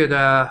 if I could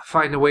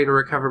find a way to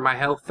recover my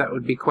health, that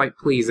would be quite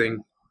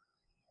pleasing.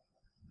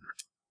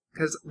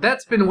 Because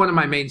that's been one of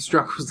my main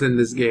struggles in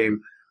this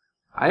game.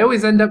 I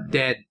always end up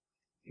dead.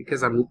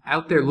 Because I'm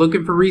out there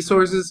looking for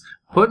resources,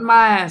 putting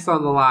my ass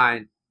on the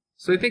line.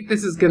 So I think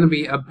this is going to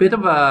be a bit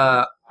of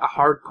a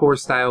hardcore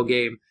style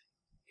game.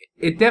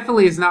 It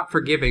definitely is not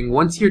forgiving.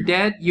 Once you're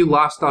dead, you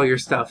lost all your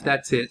stuff.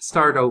 That's it.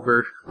 Start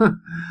over.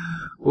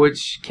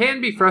 Which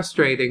can be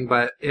frustrating,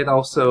 but it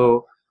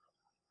also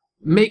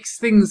makes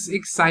things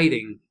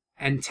exciting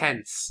and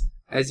tense.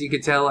 As you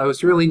can tell, I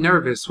was really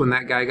nervous when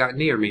that guy got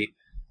near me.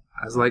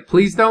 I was like,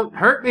 please don't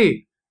hurt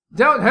me.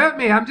 Don't hurt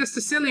me. I'm just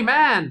a silly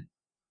man.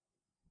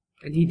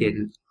 And he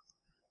didn't.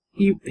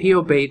 He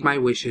obeyed my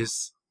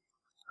wishes.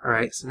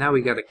 Alright, so now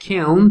we got a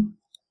kiln.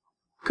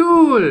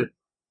 Cool!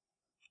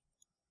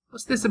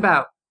 What's this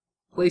about?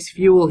 Place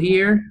fuel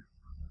here.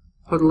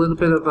 Put a little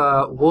bit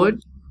of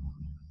wood.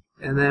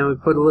 And then we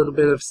put a little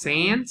bit of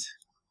sand.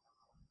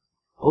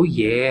 Oh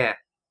yeah.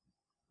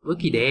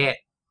 Look at that.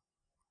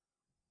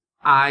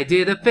 I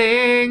did a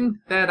thing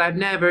that I've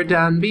never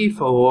done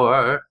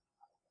before.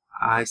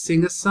 I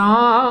sing a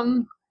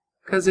song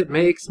 'cause it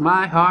makes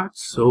my heart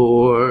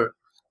soar.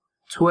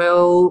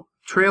 Trail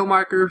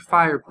marker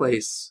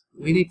fireplace.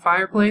 We need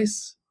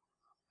fireplace?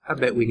 I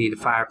bet we need a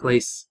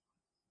fireplace.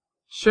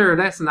 Sure,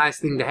 that's a nice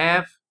thing to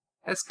have.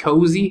 That's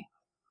cozy.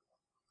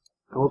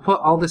 And we'll put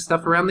all this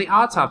stuff around the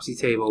autopsy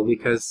table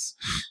because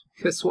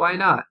why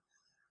not?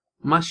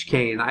 Mush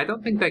cane. I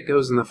don't think that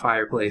goes in the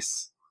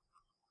fireplace.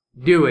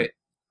 Do it.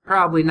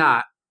 Probably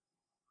not.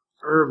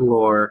 Herb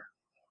lore.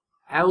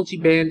 Algae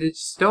bandage.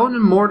 Stone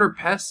and mortar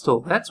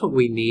pestle. That's what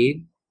we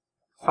need.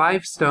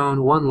 5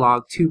 stone, 1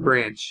 log, 2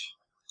 branch.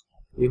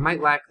 We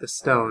might lack the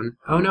stone.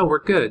 Oh no,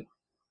 we're good.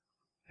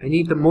 I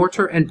need the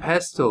mortar and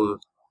pestle.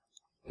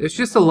 There's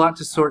just a lot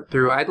to sort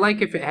through. I'd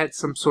like if it had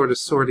some sort of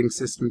sorting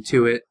system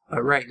to it,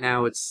 but right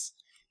now it's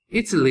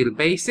a little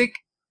basic,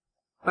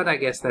 but I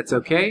guess that's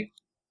okay.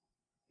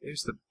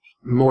 There's the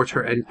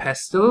mortar and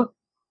pestle.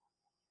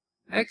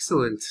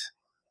 Excellent.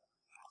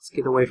 Let's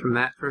get away from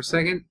that for a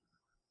second.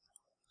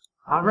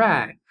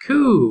 Alright,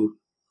 cool.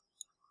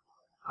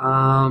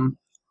 Grind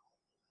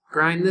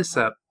this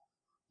up.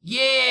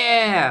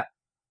 Yeah!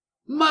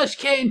 Mush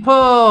cane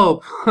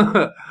pulp!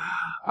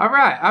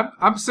 Alright,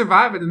 I'm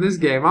surviving in this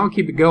game. I'll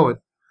keep it going.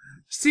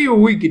 See what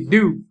we can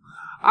do.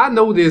 I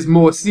know there's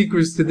more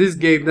secrets to this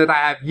game that I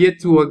have yet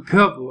to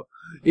uncover.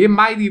 It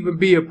might even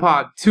be a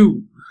part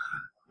 2.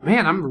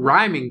 Man, I'm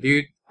rhyming,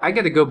 dude. I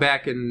gotta go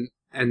back and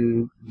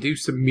do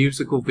some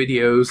musical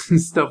videos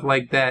and stuff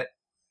like that.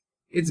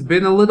 It's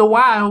been a little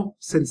while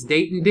since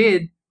Dayton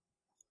did.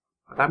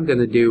 But I'm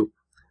gonna do.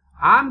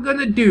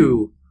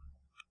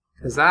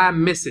 Because I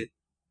miss it.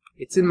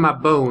 It's in my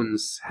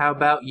bones. How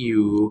about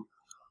you?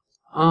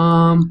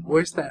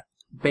 Where's that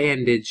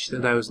bandage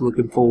that I was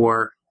looking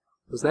for?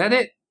 Was that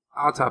it?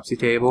 Autopsy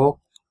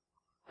table.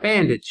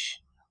 Bandage.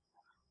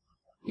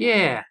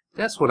 Yeah,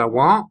 that's what I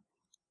want.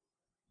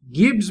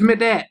 Gives me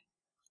that.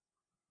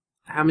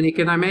 How many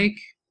can I make?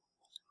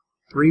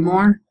 3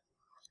 more?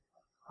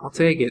 I'll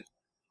take it.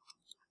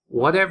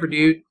 Whatever,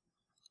 dude.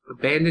 A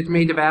bandage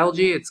made of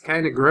algae? It's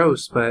kind of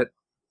gross, but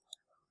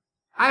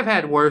I've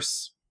had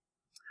worse.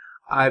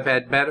 I've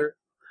had better.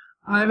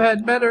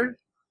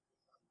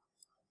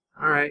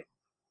 Alright.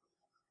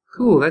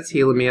 Cool, that's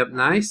healing me up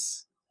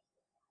nice.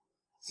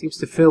 Seems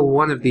to fill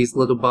one of these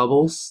little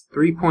bubbles.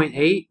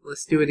 3.8.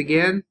 Let's do it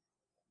again.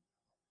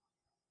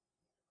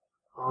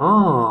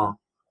 Oh.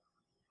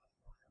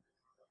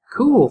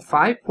 Cool,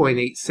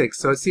 5.86.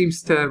 So it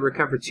seems to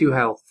recover 2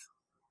 health.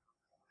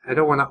 I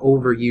don't want to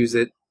overuse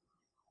it.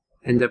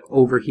 End up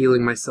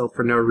overhealing myself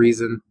for no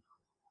reason.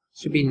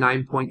 Should be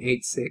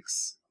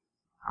 9.86.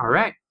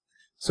 Alright.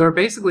 So we're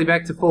basically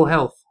back to full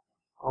health.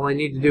 All I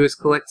need to do is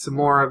collect some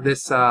more of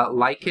this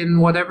lichen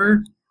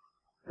whatever.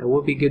 And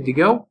we'll be good to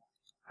go.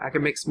 I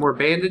can make some more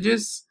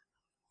bandages.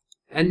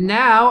 And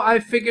now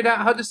I've figured out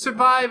how to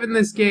survive in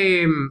this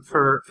game.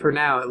 For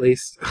now, at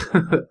least.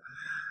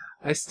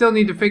 I still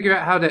need to figure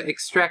out how to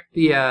extract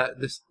the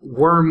this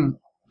worm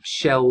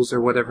shells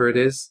or whatever it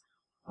is.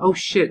 Oh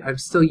shit, I'm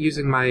still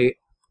using my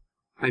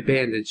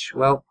bandage.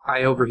 Well,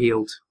 I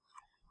overhealed.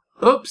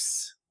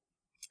 Oops!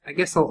 I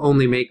guess I'll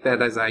only make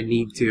that as I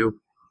need to.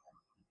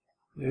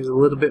 There's a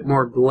little bit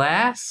more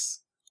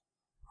glass.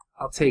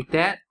 I'll take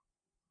that.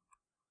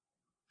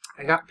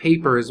 I got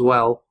paper as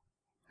well.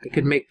 I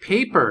could make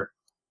paper.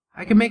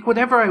 I can make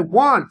whatever I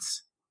want.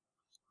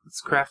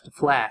 Let's craft a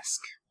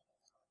flask.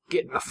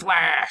 Get in the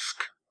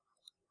flask!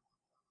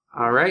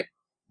 Alright.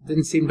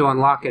 Didn't seem to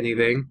unlock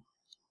anything.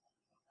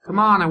 Come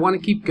on, I want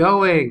to keep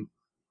going.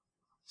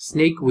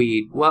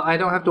 Snakeweed. Well, I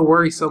don't have to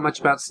worry so much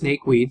about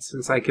snakeweed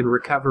since I can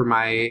recover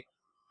my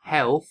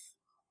health.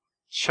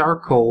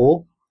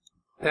 Charcoal.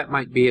 That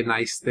might be a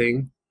nice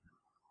thing.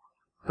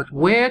 But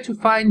where to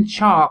find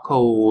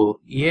charcoal?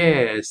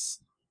 Yes.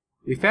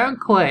 We found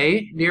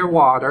clay near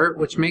water,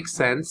 which makes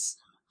sense.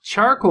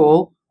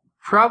 Charcoal,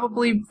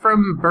 probably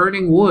from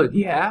burning wood,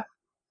 yeah.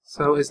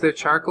 So is there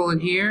charcoal in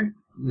here?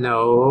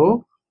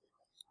 No.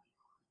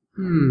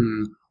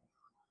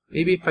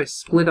 Maybe if I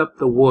split up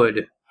the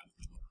wood,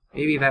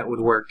 maybe that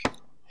would work.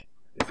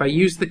 If I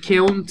use the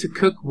kiln to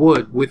cook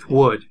wood with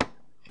wood,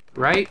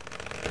 right?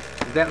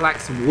 Is that like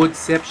some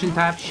woodception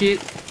type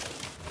shit?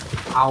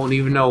 I don't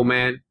even know,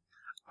 man.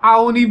 I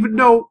don't even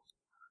know.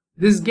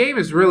 This game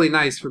is really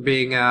nice for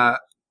being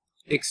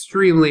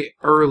extremely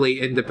early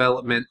in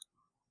development.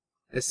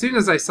 As soon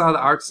as I saw the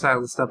art style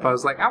and stuff, I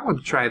was like, I want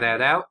to try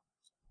that out.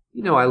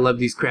 You know I love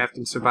these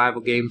crafting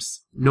survival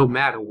games, no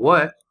matter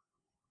what.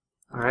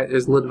 Alright,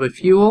 there's a little bit of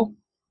fuel.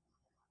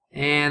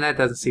 And that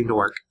doesn't seem to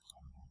work.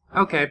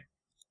 Okay.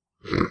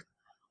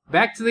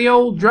 Back to the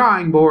old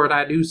drawing board,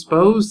 I do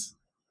suppose.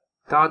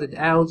 Dotted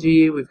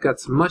algae, we've got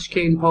some mush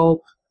cane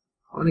pulp.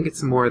 I want to get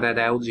some more of that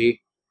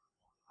algae.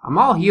 I'm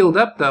all healed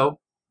up, though.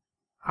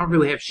 I don't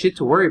really have shit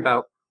to worry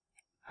about.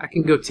 I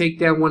can go take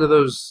down one of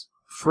those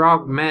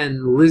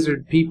frogmen,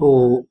 lizard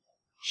people,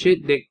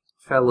 shit dick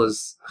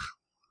fellas.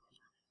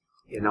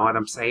 You know what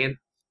I'm saying?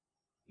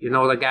 You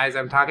know the guys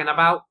I'm talking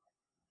about?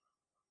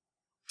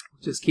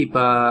 Just keep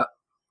my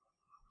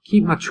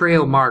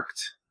trail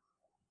marked.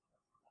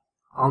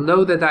 I'll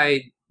know that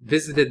I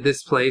visited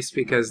this place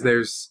because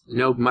there's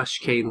no mush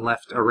cane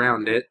left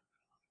around it.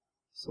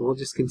 So we'll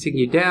just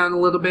continue down a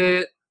little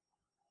bit.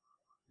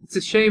 It's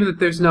a shame that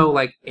there's no,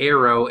 like,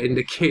 arrow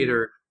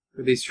indicator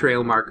for these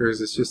trail markers.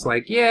 It's just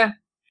like, yeah,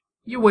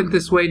 you went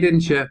this way,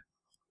 didn't you?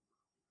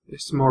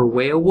 There's some more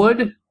whale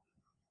wood.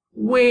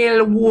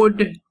 Whale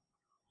wood.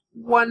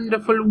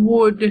 Wonderful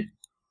wood.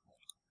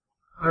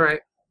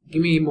 Alright,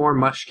 give me more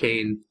mush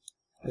cane.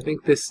 I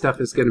think this stuff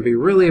is going to be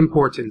really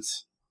important.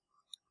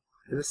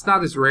 And it's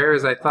not as rare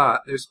as I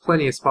thought. There's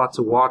plenty of spots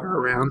of water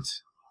around.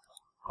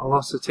 I'll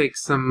also take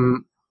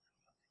some,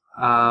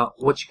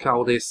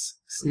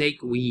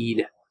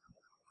 snakeweed.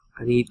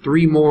 I need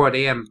 3 more of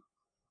them.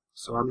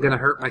 So I'm gonna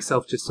hurt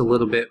myself just a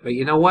little bit. But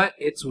you know what?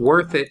 It's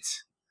worth it.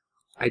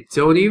 I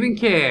don't even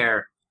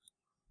care.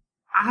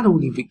 I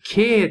don't even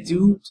care,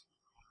 dude.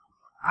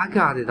 I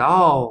got it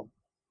all.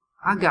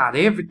 I got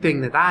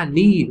everything that I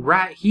need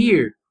right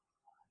here.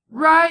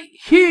 Right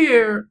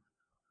here!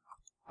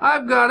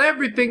 I've got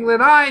everything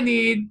that I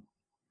need.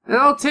 And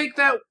I'll take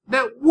that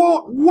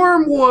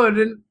wormwood,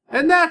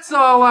 and that's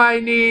all I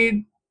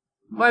need.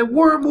 My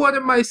wormwood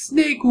and my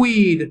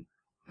snakeweed.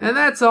 And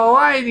that's all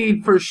I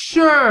need for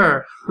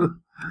sure.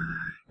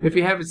 If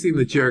you haven't seen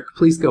The Jerk,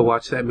 please go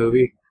watch that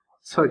movie.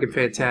 It's fucking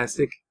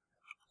fantastic.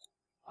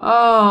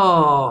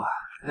 Oh,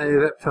 hey,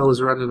 that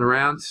fella's running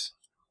around.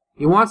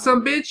 You want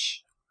some, bitch?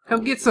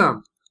 Come get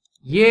some.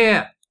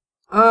 Yeah.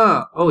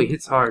 Oh, he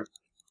hits hard.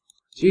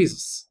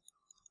 Jesus.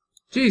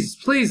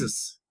 Jesus, please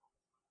us.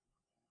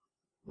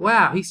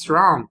 Wow, he's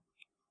strong.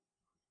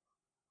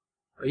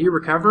 Are you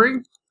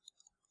recovering?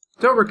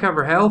 Don't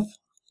recover health.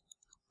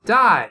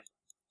 Die.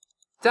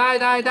 Die,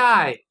 die,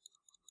 die.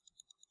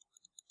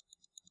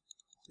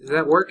 Is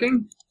that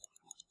working?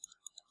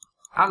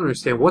 I don't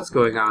understand what's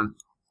going on.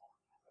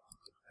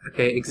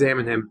 Okay,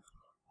 examine him.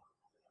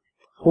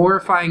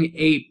 Horrifying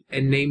ape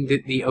and named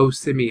it the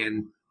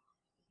Osimian.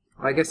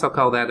 Well, I guess I'll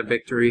call that a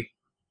victory.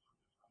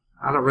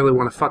 I don't really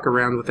want to fuck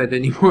around with it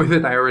any more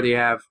than I already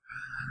have.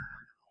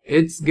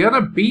 It's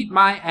gonna beat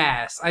my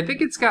ass. I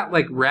think it's got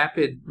like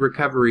rapid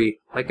recovery,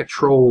 like a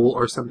troll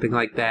or something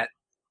like that.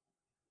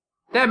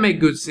 That made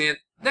good sense.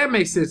 That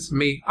makes sense to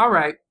me.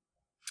 Alright.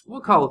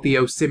 We'll call it the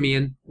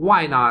Osimian.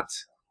 Why not?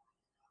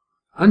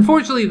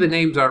 Unfortunately, the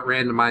names aren't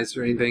randomized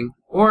or anything.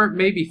 Or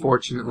maybe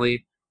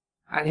fortunately.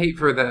 I'd hate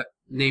for the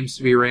names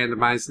to be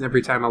randomized, and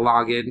every time I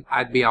log in,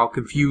 I'd be all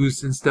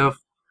confused and stuff.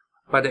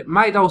 But it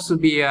might also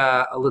be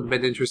a little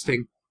bit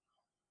interesting.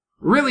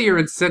 Really,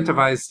 you're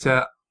incentivized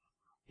to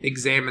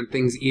examine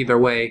things either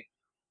way.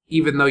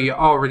 Even though you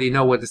already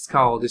know what it's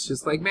called. It's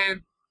just like,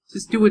 man,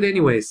 just do it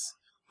anyways.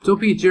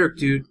 Don't be a jerk,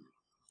 dude.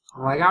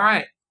 I'm like,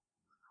 alright.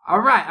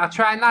 Alright, I'll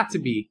try not to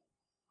be.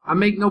 I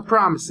make no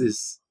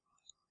promises.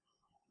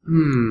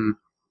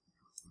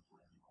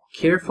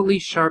 Carefully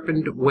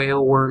sharpened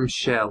whaleworm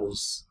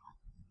shells.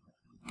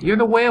 You're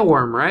the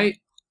whaleworm, right?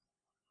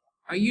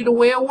 Are you the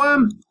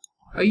whaleworm?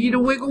 Are you the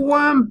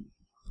wiggleworm?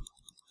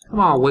 Come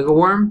on,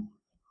 wiggleworm.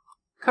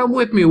 Come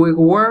with me,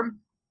 wiggleworm.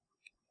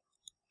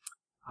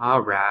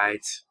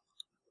 Alright.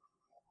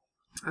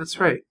 That's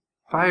right.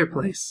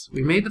 Fireplace.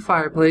 We made the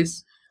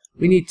fireplace.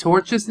 We need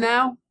torches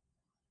now?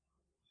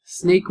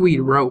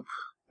 Snakeweed rope.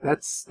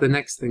 That's the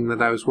next thing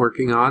that I was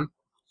working on.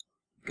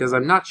 Because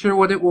I'm not sure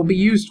what it will be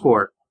used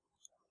for.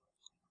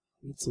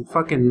 Need some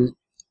fucking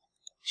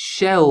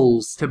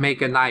shells to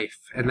make a knife.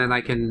 And then I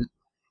can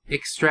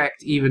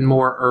extract even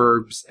more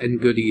herbs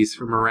and goodies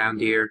from around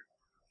here.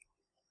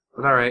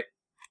 But alright.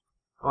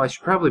 Oh, I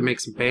should probably make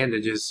some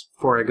bandages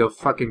before I go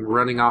fucking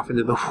running off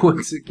into the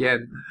woods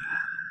again.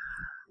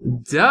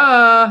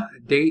 Duh!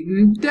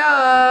 Dayton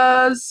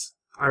does!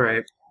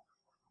 Alright.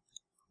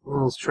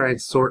 Well, let's try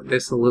and sort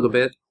this a little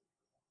bit.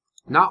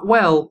 Not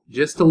well,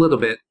 just a little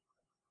bit.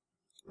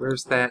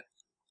 Where's that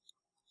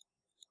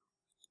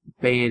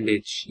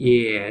bandage?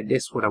 Yeah,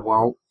 this what I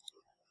want.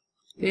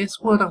 This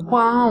what I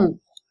want.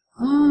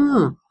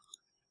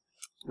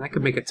 I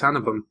could make a ton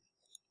of them.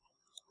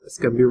 That's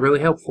gonna be really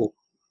helpful.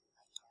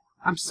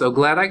 I'm so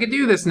glad I could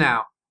do this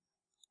now.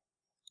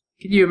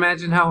 Can you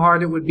imagine how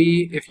hard it would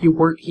be if you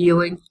weren't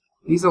healing?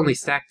 These only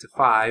stack to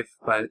 5,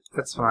 but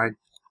that's fine.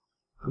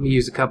 I'm gonna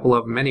use a couple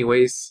of them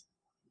anyways.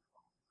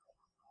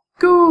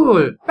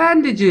 Cool!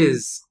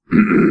 Bandages!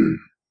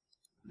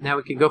 Now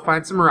we can go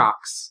find some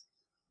rocks.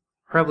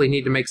 Probably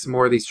need to make some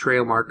more of these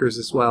trail markers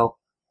as well.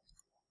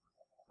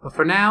 But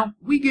for now,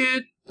 we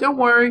good. Don't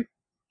worry.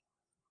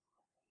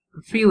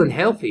 I'm feeling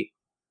healthy.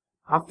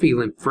 I'm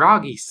feeling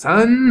froggy,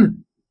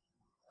 son.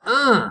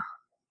 I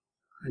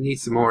need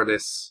some more of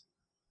this.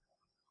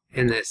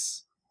 And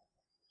this.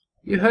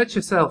 You hurt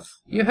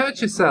yourself. You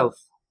hurt yourself.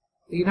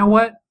 You know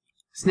what?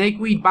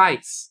 Snakeweed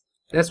bites.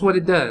 That's what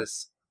it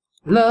does.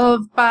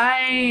 Love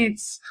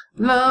bites.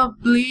 Love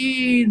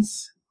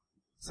bleeds.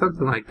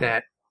 Something like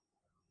that.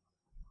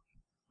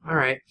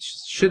 Alright.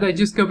 Should I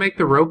just go make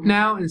the rope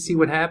now and see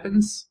what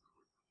happens?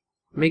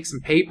 Make some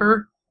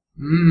paper?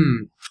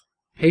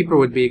 Paper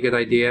would be a good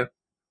idea.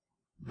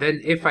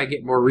 Then if I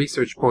get more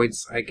research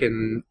points, I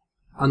can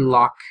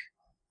unlock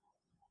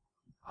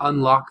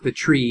the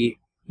tree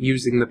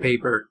using the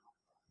paper.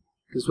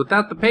 Because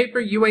without the paper,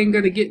 you ain't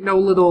gonna get no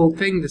little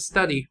thing to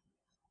study.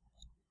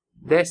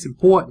 That's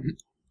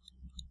important.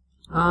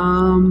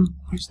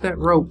 Where's that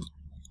rope?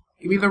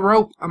 Give me the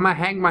rope. I'm gonna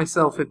hang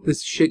myself if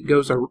this shit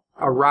goes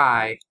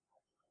awry.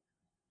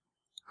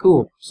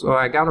 Cool. So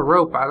I got a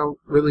rope. I don't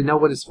really know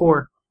what it's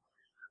for.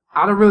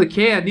 I don't really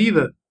care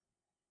neither.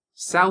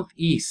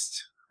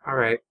 Southeast.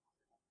 Alright.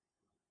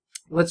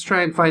 Let's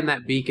try and find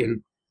that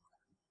beacon.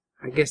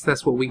 I guess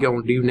that's what we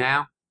gonna do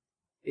now.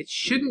 It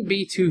shouldn't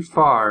be too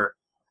far.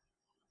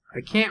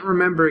 I can't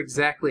remember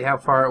exactly how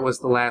far it was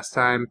the last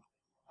time.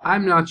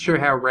 I'm not sure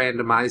how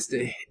randomized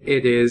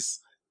it is.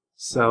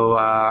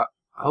 So,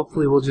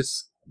 hopefully we'll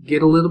just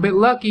get a little bit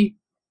lucky,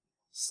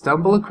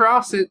 stumble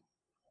across it,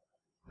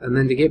 and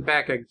then to get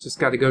back I just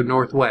got to go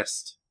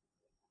northwest.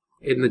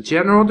 In the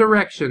general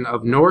direction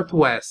of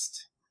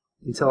northwest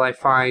until I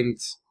find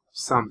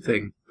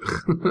something.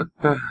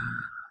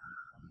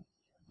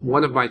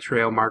 One of my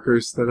trail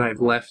markers that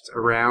I've left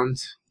around.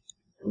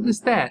 What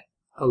is that?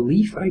 A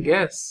leaf, I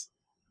guess.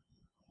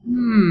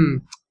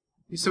 You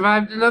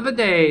survived another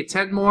day.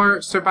 10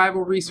 more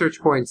survival research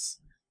points.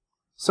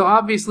 So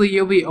obviously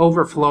you'll be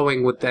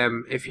overflowing with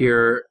them if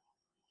you're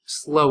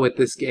slow at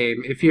this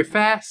game. If you're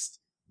fast,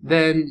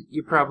 then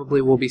you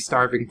probably will be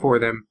starving for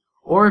them.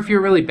 Or if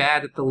you're really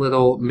bad at the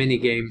little mini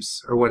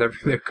games or whatever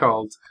they're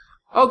called.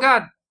 Oh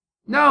God!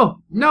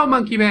 No! No,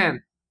 Monkey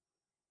Man!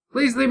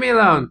 Please leave me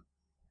alone.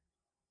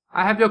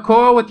 I have your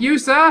core with you,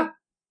 sir.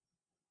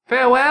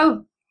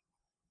 Farewell.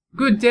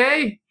 Good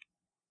day.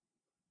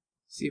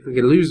 See if we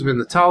can lose him in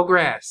the tall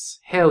grass.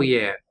 Hell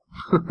yeah.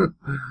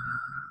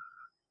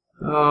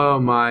 Oh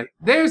my.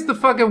 There's the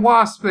fucking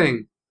wasp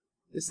thing.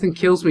 This thing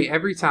kills me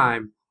every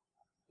time.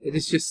 It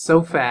is just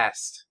so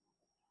fast.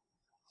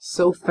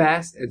 So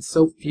fast and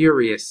so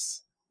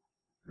furious.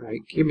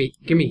 Alright, give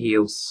me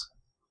heals.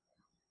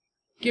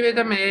 Give it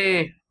to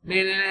me.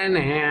 Nah, nah, nah,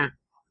 nah.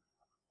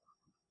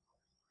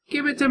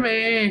 Give it to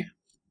me.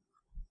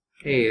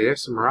 Hey,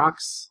 there's some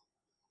rocks.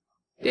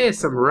 There's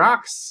some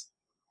rocks.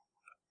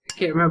 I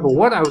can't remember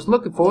what I was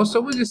looking for,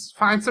 so we'll just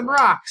find some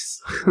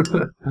rocks.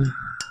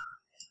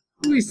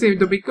 We seem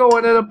to be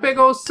going in a big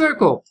old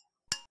circle.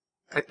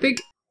 I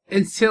think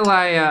until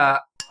I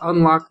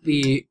unlock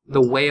the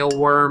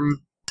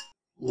whalewood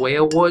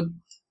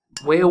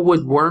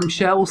worm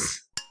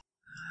shells,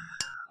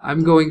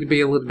 I'm going to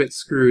be a little bit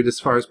screwed as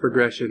far as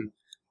progression.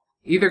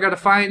 Either gotta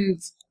find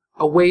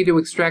a way to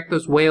extract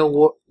those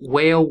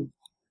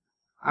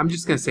I'm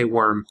just gonna say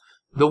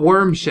the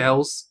worm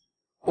shells,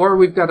 or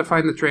we've got to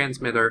find the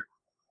transmitter.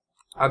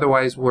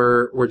 Otherwise,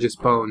 we're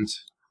just boned.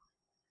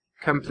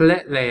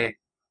 Completely.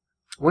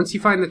 Once you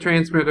find the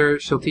transmitter,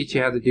 she'll teach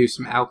you how to do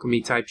some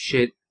alchemy type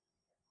shit,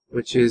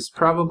 which is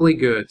probably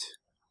good.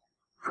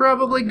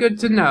 Probably good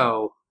to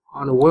know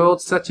on a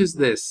world such as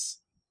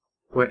this,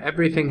 where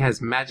everything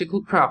has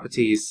magical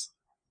properties.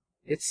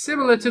 It's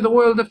similar to the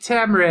world of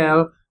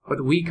Tamriel,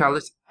 but we call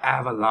it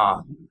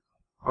Avalon.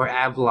 Or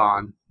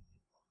Avalon.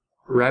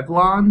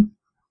 Revlon?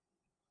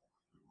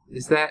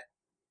 Is that...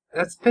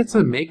 That's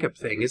a makeup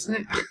thing, isn't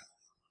it?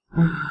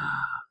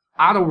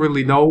 I don't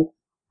really know.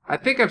 I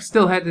think I'm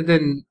still headed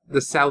in the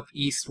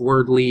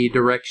southeastwardly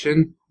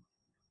direction.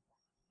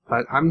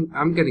 But I'm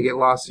gonna get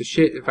lost as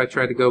shit if I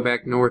try to go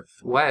back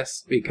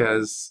northwest,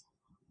 because...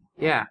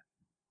 yeah.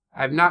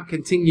 I've not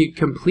continued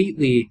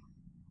completely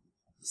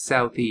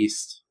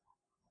southeast.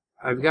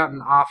 I've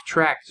gotten off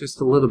track just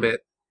a little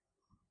bit.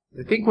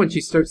 I think once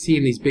you start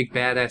seeing these big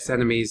badass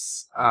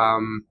enemies,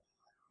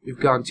 we've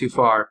gone too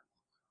far.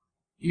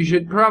 You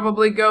should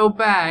probably go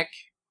back.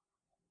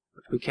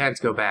 But we can't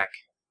go back.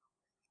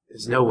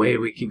 There's no way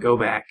we can go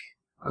back.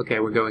 Okay,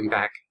 we're going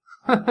back.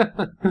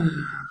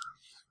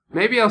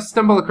 Maybe I'll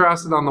stumble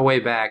across it on the way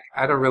back.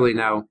 I don't really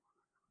know.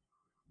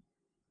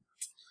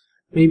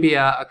 Maybe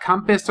a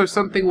compass or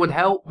something would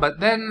help, but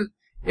then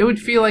it would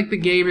feel like the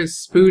game is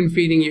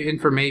spoon-feeding you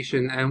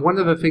information, and one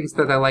of the things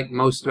that I like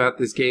most about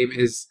this game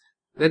is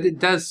that it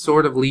does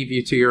sort of leave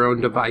you to your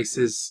own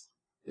devices.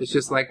 It's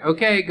just like,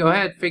 okay, go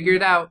ahead, figure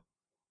it out.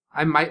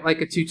 I might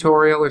like a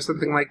tutorial or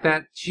something like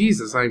that.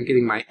 Jesus, I'm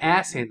getting my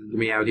ass handed to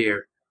me out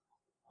here.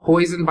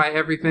 Poisoned by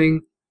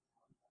everything.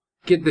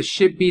 Get the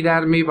shit beat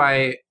out of me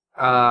by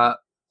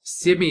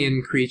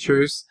simian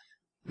creatures.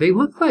 They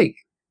look like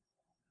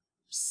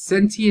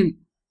sentient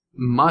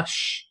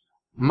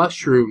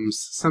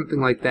mushrooms, something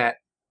like that.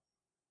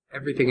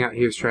 Everything out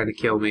here is trying to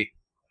kill me.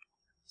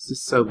 This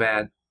is so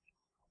bad.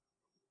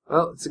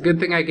 Well, it's a good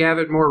thing I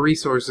gathered more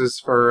resources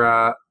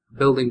for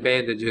building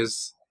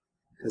bandages,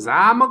 because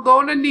I'm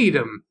gonna need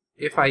them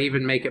if I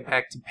even make it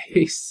back to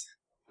base.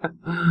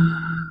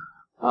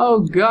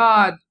 Oh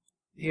God!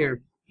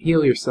 Here,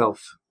 heal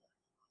yourself.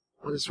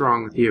 What is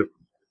wrong with you?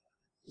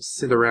 Just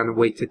sit around and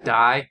wait to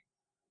die?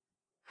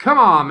 Come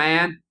on,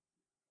 man!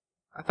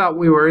 I thought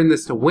we were in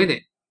this to win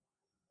it.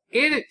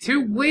 In it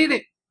to win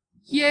it!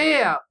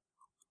 Yeah!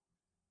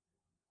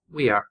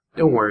 We are.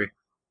 Don't worry.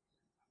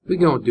 We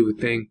gonna do a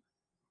thing.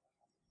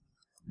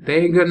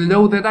 They ain't gonna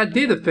know that I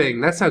did a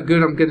thing. That's how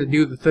good I'm gonna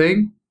do the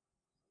thing.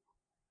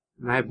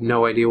 And I have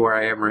no idea where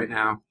I am right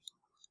now.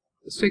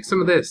 Let's take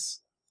some of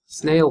this.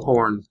 Snail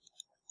horn.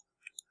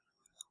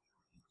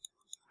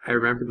 I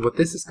remembered what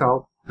this is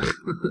called.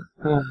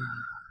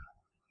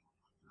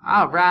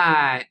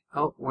 Alright.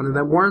 Oh, one of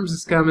them worms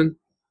is coming.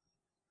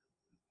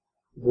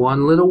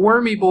 One little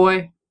wormy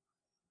boy.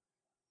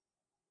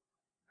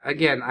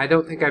 Again, I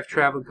don't think I've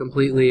traveled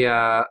completely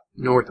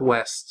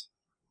northwest.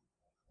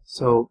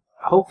 So,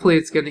 hopefully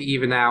it's going to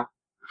even out.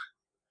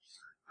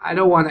 I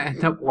don't want to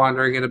end up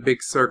wandering in a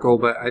big circle,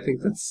 but I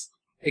think that's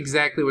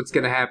exactly what's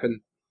going to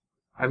happen.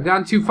 I've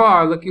gone too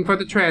far looking for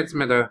the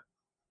transmitter.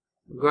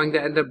 I'm going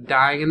to end up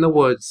dying in the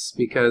woods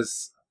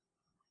because,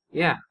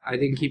 yeah, I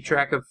didn't keep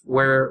track of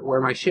where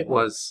my shit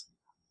was.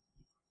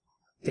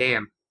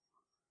 Damn.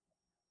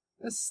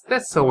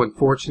 That's so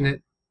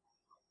unfortunate.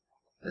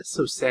 That's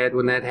so sad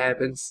when that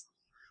happens.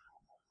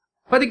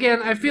 But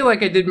again, I feel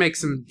like I did make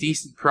some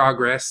decent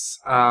progress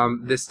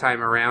this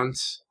time around.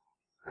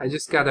 I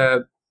just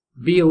gotta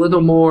be a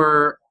little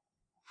more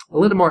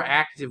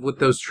active with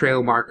those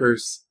trail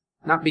markers.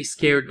 Not be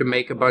scared to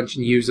make a bunch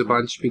and use a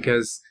bunch,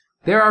 because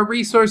there are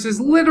resources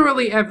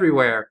literally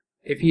everywhere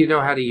if you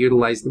know how to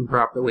utilize them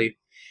properly.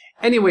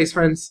 Anyways,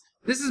 friends,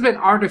 this has been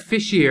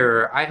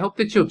Artificier. I hope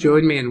that you'll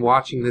join me in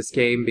watching this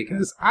game,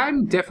 because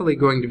I'm definitely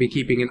going to be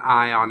keeping an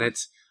eye on it.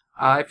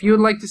 If you would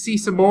like to see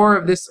some more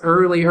of this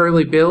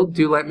early build,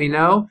 do let me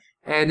know.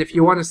 And if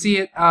you want to see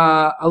it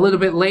a little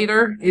bit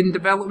later in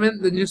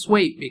development, then just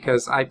wait,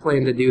 because I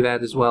plan to do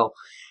that as well.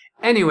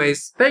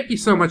 Anyways, thank you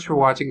so much for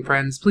watching,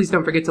 friends. Please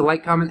don't forget to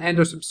like, comment, and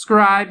or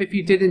subscribe if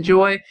you did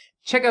enjoy.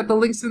 Check out the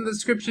links in the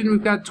description.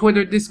 We've got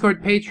Twitter,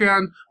 Discord,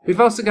 Patreon.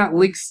 We've also got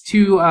links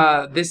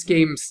to this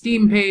game's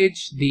Steam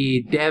page,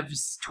 the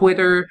dev's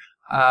Twitter,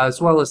 as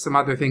well as some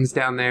other things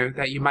down there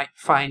that you might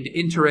find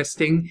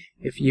interesting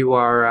if you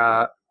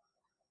are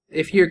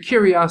if your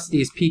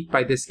curiosity is piqued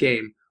by this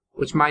game,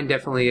 which mine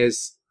definitely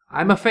is.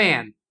 I'm a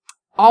fan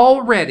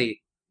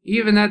already,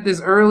 even at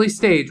this early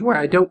stage where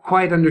I don't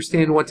quite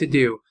understand what to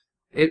do.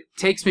 It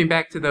takes me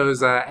back to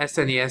those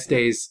SNES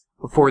days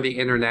before the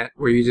internet,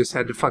 where you just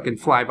had to fucking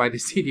fly by the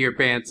seat of your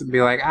pants and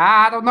be like,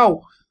 I don't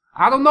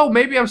know,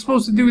 maybe I'm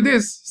supposed to do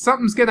this.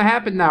 Something's gonna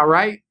happen now,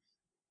 right?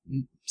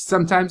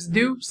 Sometimes it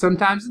do,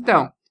 sometimes it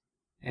don't.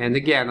 And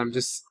again, I'm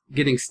just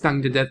getting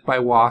stung to death by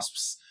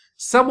wasps.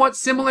 Somewhat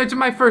similar to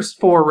my first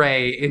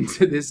foray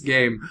into this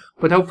game.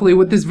 But hopefully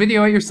with this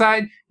video at your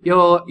side,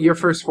 your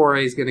first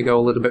foray is gonna go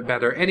a little bit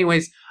better.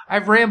 Anyways,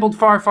 I've rambled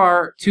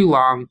far too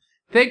long.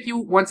 Thank you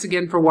once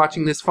again for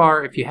watching this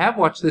far. If you have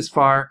watched this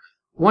far,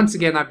 once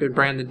again, I've been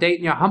Brandon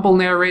Dayton, your humble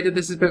narrator.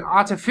 This has been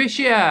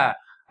Artificier.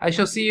 I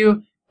shall see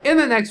you in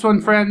the next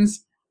one,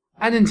 friends.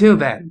 And until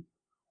then,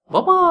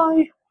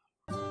 bye-bye.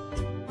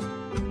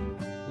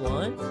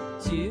 1,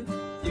 2,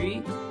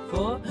 3,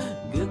 4.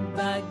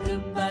 Goodbye,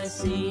 goodbye,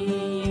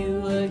 see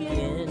you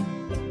again.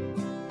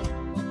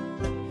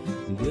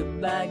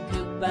 Goodbye,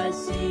 goodbye,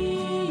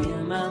 see you,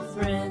 my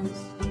friend.